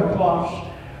 experimental plots,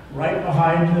 right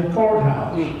behind the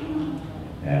courthouse.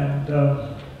 And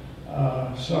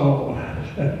so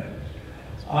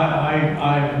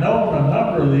I've known a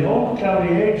number of the old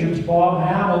county agents. Bob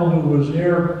Hamill, who was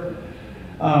here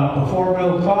before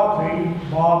Bill Coffey.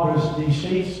 Bob is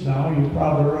deceased now. You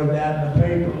probably read that in the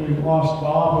paper. We lost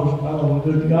Bob, was a hell of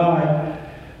a good guy.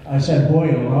 I said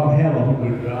Hoyle, not hell of a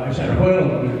good guy. I said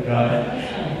Hoyle, a good guy.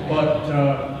 But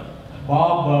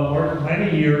Bob worked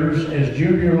many years as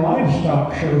junior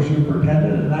livestock show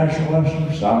superintendent at National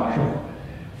Western Stock Show.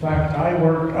 In fact, I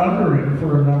worked under him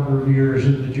for a number of years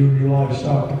in the junior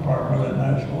livestock department at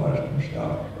National Western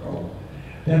Stock Show.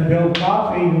 Then Bill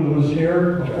Coffey, who was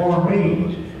here before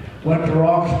me, went to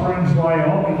Rock Springs,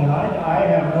 Wyoming, and I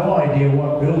have no idea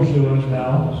what Bill's doing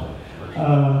now.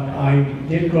 I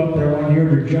did go up there one year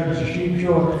to judge the sheep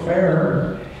show at the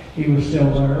fair. He was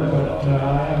still there, but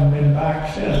I haven't been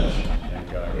back since.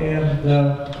 And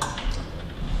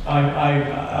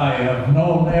I have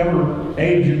known every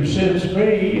agent since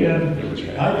me, and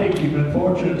I think you've been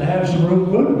fortunate to have some real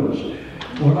good ones.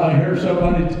 When I hear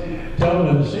somebody tell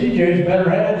me the CJ's better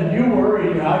had than you were,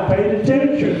 I paid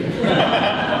attention.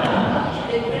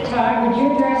 Todd, would you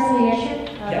address the issue?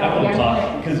 Yeah, I want to talk,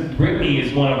 because Brittany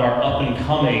is one of our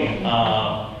up-and-coming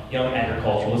young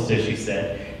agriculturalists, as she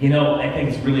said. You know, I think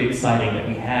it's really exciting that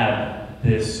we have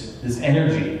this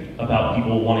energy about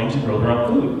people wanting to grow their own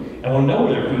food and want to know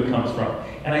where their food comes from.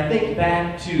 And I think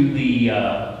back to the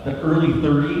early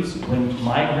 30s when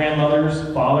my grandmother's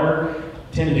father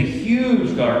tended a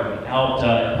huge garden out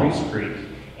at Priest Creek,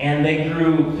 and they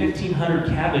grew 1,500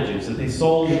 cabbages that they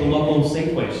sold at the local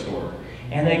Safeway store.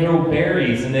 And they grew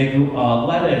berries, and they grew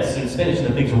lettuce and spinach, and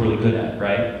the things we're really good at,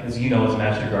 right? Because you know, as a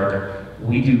master gardener,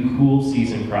 we do cool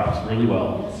season crops really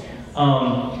well.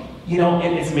 You know,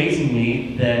 and it's amazing to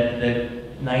me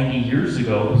that 90 years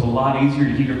ago, it was a lot easier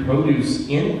to get your produce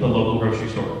in the local grocery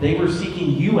store. They were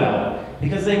seeking you out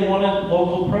because they wanted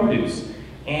local produce.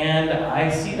 And I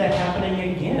see that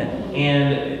happening again.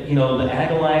 And, you know, the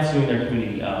Ag Alliance doing their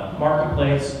community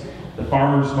marketplace, the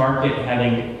farmers market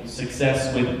having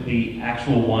success with the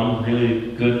actual one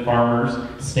really good farmers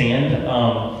stand.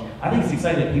 I think it's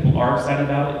exciting that people are excited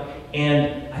about it.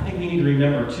 And I think we need to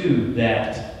remember, too,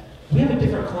 that we have a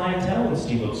different clientele in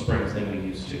Steamboat Springs than we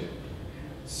used to.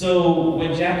 So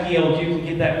when Jackie yelled, you can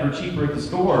get that for cheaper at the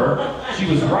store, she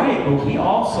was right, but we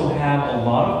also have a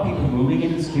lot of people moving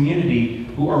into this community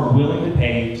who are willing to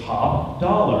pay top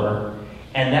dollar,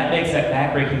 and that makes that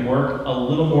backbreaking work a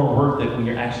little more worth it when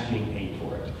you're actually getting paid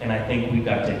for it. And I think we've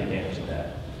got to take advantage of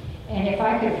that. And if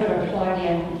I could put a plug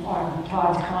in on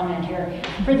Todd's comment here,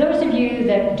 for those of you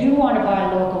that do want to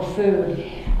buy local food,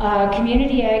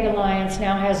 Community Ag Alliance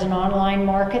now has an online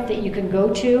market that you can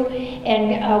go to,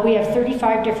 and we have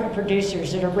 35 different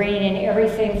producers that are bringing in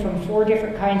everything from 4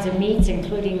 different kinds of meats,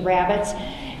 including rabbits,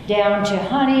 down to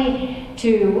honey,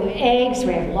 to eggs.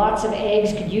 We have lots of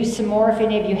eggs. Could use some more if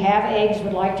any of you have eggs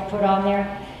would like to put on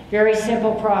there. Very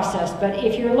simple process. But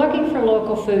if you're looking for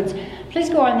local foods, please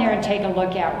go on there and take a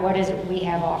look at what is it we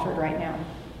have offered right now.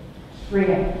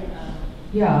 Rita.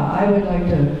 Yeah, I would like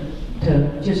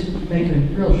to just make a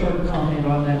real short comment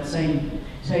on that same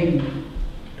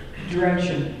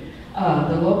direction.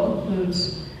 The local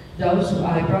foods, those,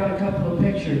 I brought a couple of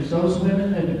pictures. Those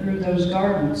women that grew those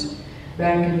gardens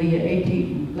back in the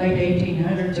late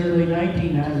 1800s, early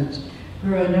 1900s,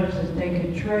 grew enough that they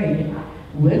could trade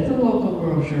with the local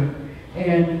grocer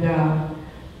and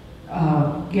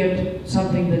get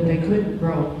something that they couldn't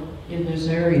grow in this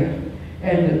area.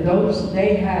 And those,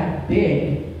 they had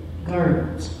big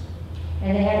gardens.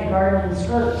 And they had garden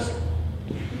skirts.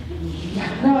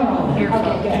 No, okay,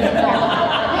 good.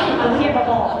 We'll give a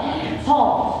ball.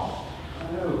 Paul. I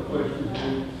have a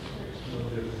question.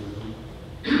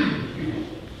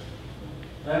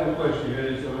 I have a question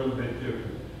here that's a little bit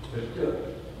different. But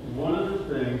one of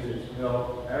the things that's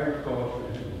helped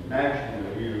agriculture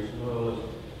nationally here as well as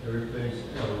everything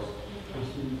else is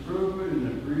the improvement in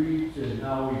the breeds and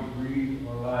how we breed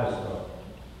our livestock.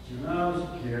 So when I was a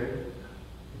kid,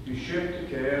 if you shipped a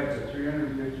calf at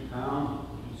 350 pounds,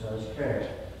 it's a size calf.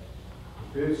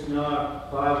 If it's not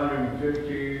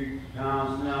 550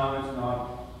 pounds now, it's not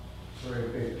a very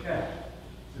big calf.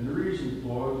 And the reason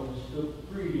for it is the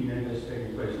breeding that has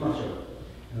taken place, much of it.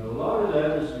 And a lot of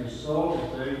that is a result of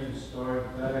things that started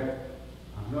back,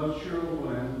 I'm not sure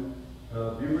when,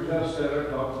 Buford Hofstadter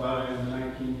talked about it in the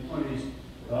 1920s,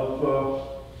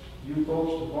 of you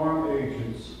folks, the farm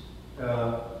agents,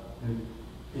 and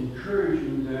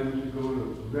encouraging them to go to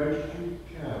registered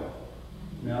cattle.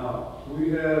 Now, we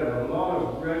had a lot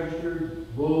of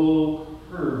registered bull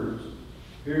herds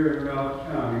here in Routt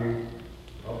County,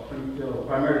 up until,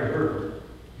 primarily Hereford,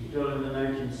 until in the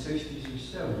 1960s or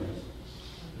 70s.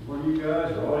 One of you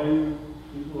guys, or all you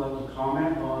people, like to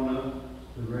comment on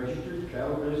the registered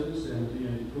cattle business and the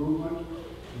improvement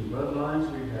in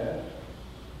bloodlines we've had?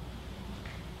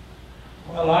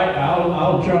 Well,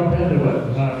 I'll jump into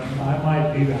it. I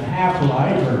might be the half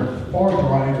right or fourth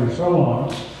right or so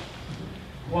on.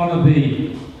 One of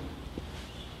the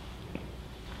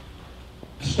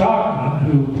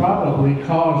stockmen who probably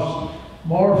caused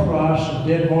more fuss and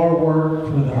did more work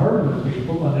for the herder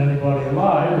people than anybody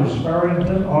alive was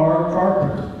Farrington R.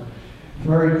 Carpenter.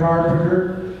 Ferry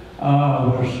Carpenter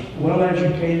was well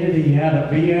educated. He had a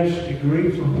BS degree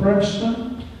from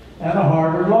Princeton and a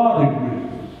Harvard Law degree.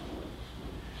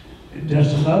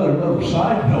 Just another little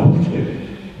side note,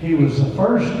 he was the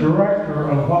first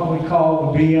director of what we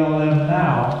call the BLM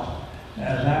now,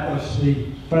 and that was the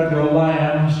Federal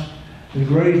Lands, the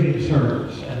Grazing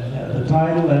Service, and the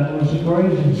title then was the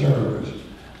Grazing Service.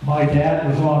 My dad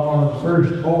was on one of the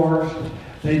first boards.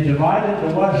 They divided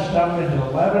the West up into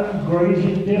 11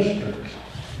 grazing districts.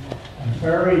 And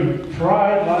Ferry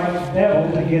tried like the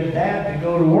devil to get Dad to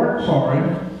go to work for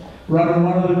him, running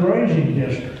one of the grazing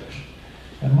districts.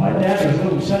 And my dad was a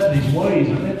little set in his ways,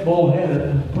 a bit bullheaded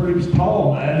and pretty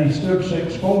tall man. He stood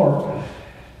 6'4".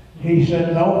 He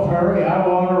said, "No, Ferry, I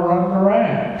want to run the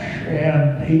ranch."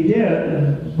 And he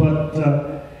did, but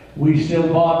we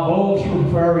still bought bulls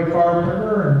from Ferry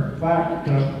Carpenter. In fact,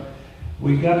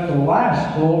 we got the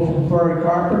last bull from Ferry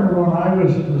Carpenter when I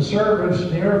was in the service in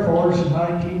the Air Force in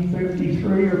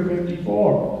 1953 or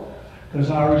 54. Because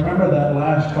I remember that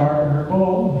last Carpenter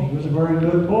bull, and he was a very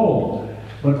good bull.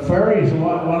 But Ferry's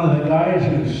one of the guys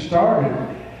who started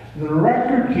the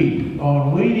record keeping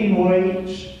on weeding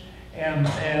weights and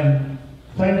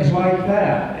things like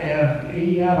that. And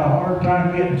he had a hard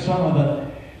time getting some of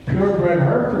the purebred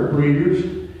Hereford breeders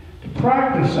to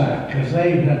practice that, because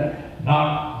they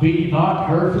not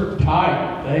Hereford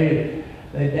type. They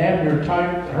damn near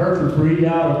typed the Hereford breed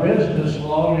out of business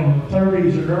along in the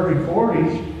 30s and early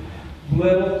 40s,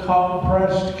 little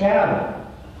compressed cattle.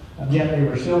 And yet they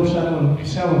were still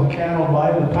selling cattle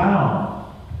by the pound.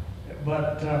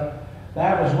 But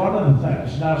that was one of the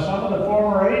things. Now, some of the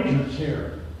former agents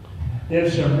here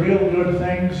did some real good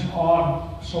things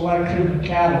on selection of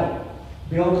cattle.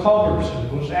 Bill Culberson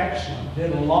was excellent,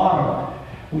 did a lot of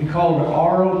it. We called it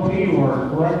ROP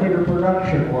work, record of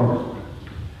production work.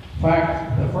 In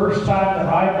fact, the first time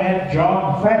that I met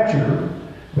John Fetcher,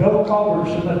 Bill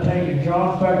Culberson had taken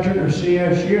John Fetcher to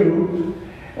CSU,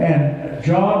 and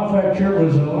John Fetcher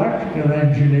was an electrical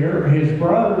engineer, his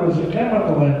brother was a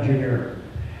chemical engineer.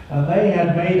 And they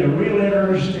had made a real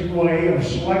interesting way of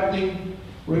selecting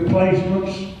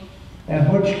replacements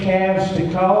and which calves to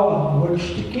cull and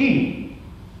which to keep.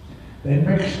 They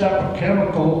mixed up a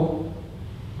chemical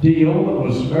deal that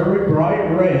was very bright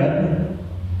red,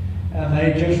 and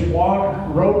they just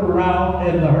rode around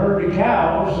in the herd of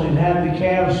cows. They'd had the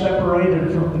calves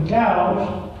separated from the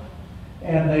cows,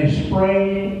 and they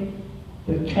sprayed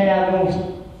the cattle's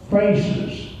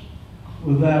faces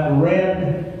with that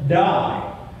red dye.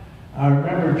 I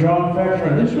remember John Fetcher,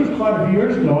 and this was quite a few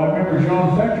years ago, I remember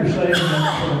John Fetcher saying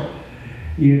that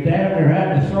you damn near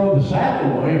had to throw the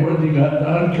saddle away when you got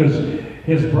done, because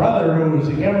his brother, who was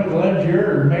a chemical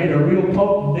engineer, made a real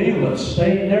potent deal that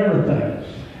stained everything.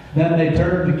 Then they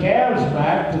turned the calves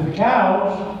back to the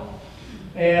cows,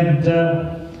 and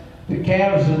the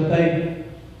calves that they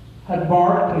had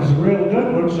marked was real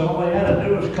good ones. All they had to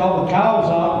do was cull the cows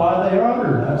out by the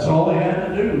udder. That's all they had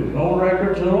to do. No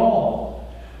records at all.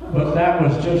 But that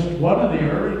was just one of the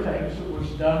early things that was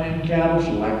done in cattle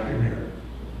selection here.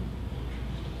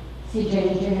 CJ,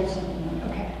 did you have something?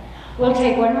 Okay. We'll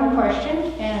take one more question,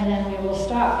 and then we will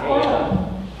stop. Hey,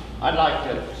 I'd like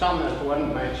to, something that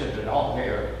wasn't mentioned at all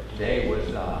here today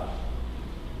was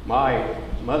my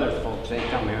mother's folks, they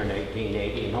come here in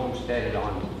 1880 and homesteaded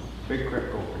on Big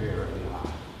Creek over here. And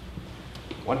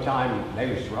one time,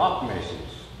 they was rock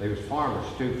masons. They was farmers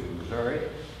too from Missouri.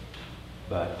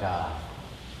 But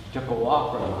took a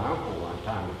walk with my uncle one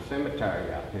time at the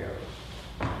cemetery up here.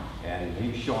 And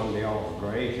he was showing me all the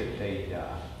graves that they'd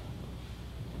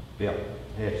built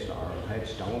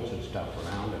headstones and stuff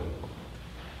around.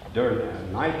 And during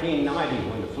 1990,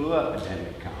 when the flu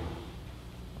epidemic came,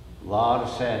 a lot of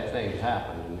sad things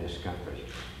happened in this country.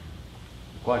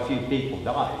 Quite a few people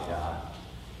died.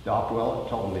 Doc Willett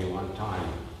told me one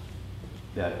time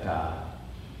that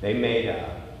they made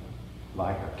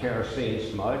like a kerosene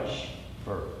smudge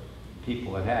for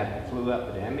people that had the flu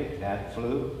epidemic, that had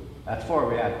flu. That's before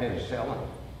we had penicillin.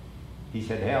 He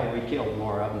said, hell, we killed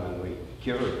more of them than we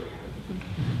cured.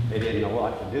 They didn't know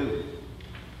what to do.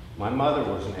 My mother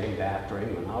was named after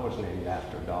him, and I was named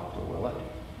after Dr. Willett.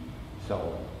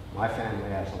 So my family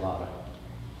has a lot of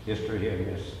history in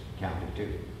this county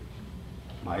too.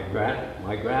 My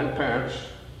grandparents,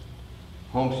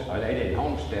 they didn't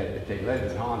homestead, but they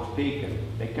lived in Hans Peak, and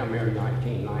they come here in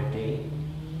 1919.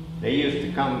 They used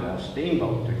to come to a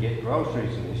steamboat to get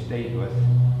groceries, and they stayed with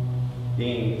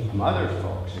Dean's mother's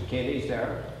folks, the kiddies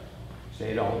there.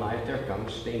 Stayed all night there, come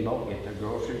to steamboat, get their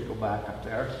groceries, go back up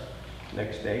there.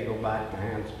 Next day, go back to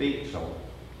Hans Peak, so.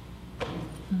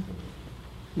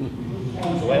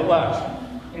 That's the way it was.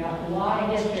 Yeah, a lot of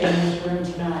history in this room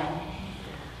tonight.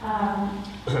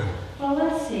 Well,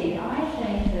 let's see. I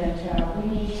think that we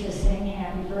need to sing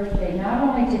happy birthday, not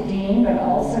only to Dean, but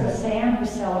also to Sam, who's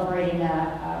celebrating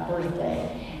that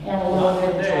birthday in a little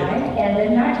bit of time. And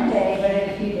then not today, but in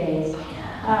a few days.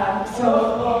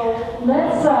 So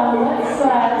let's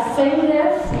sing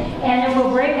this, and then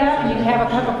we'll break up, and you can have a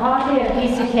cup of coffee and a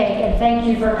piece of cake, and thank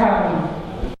you for coming.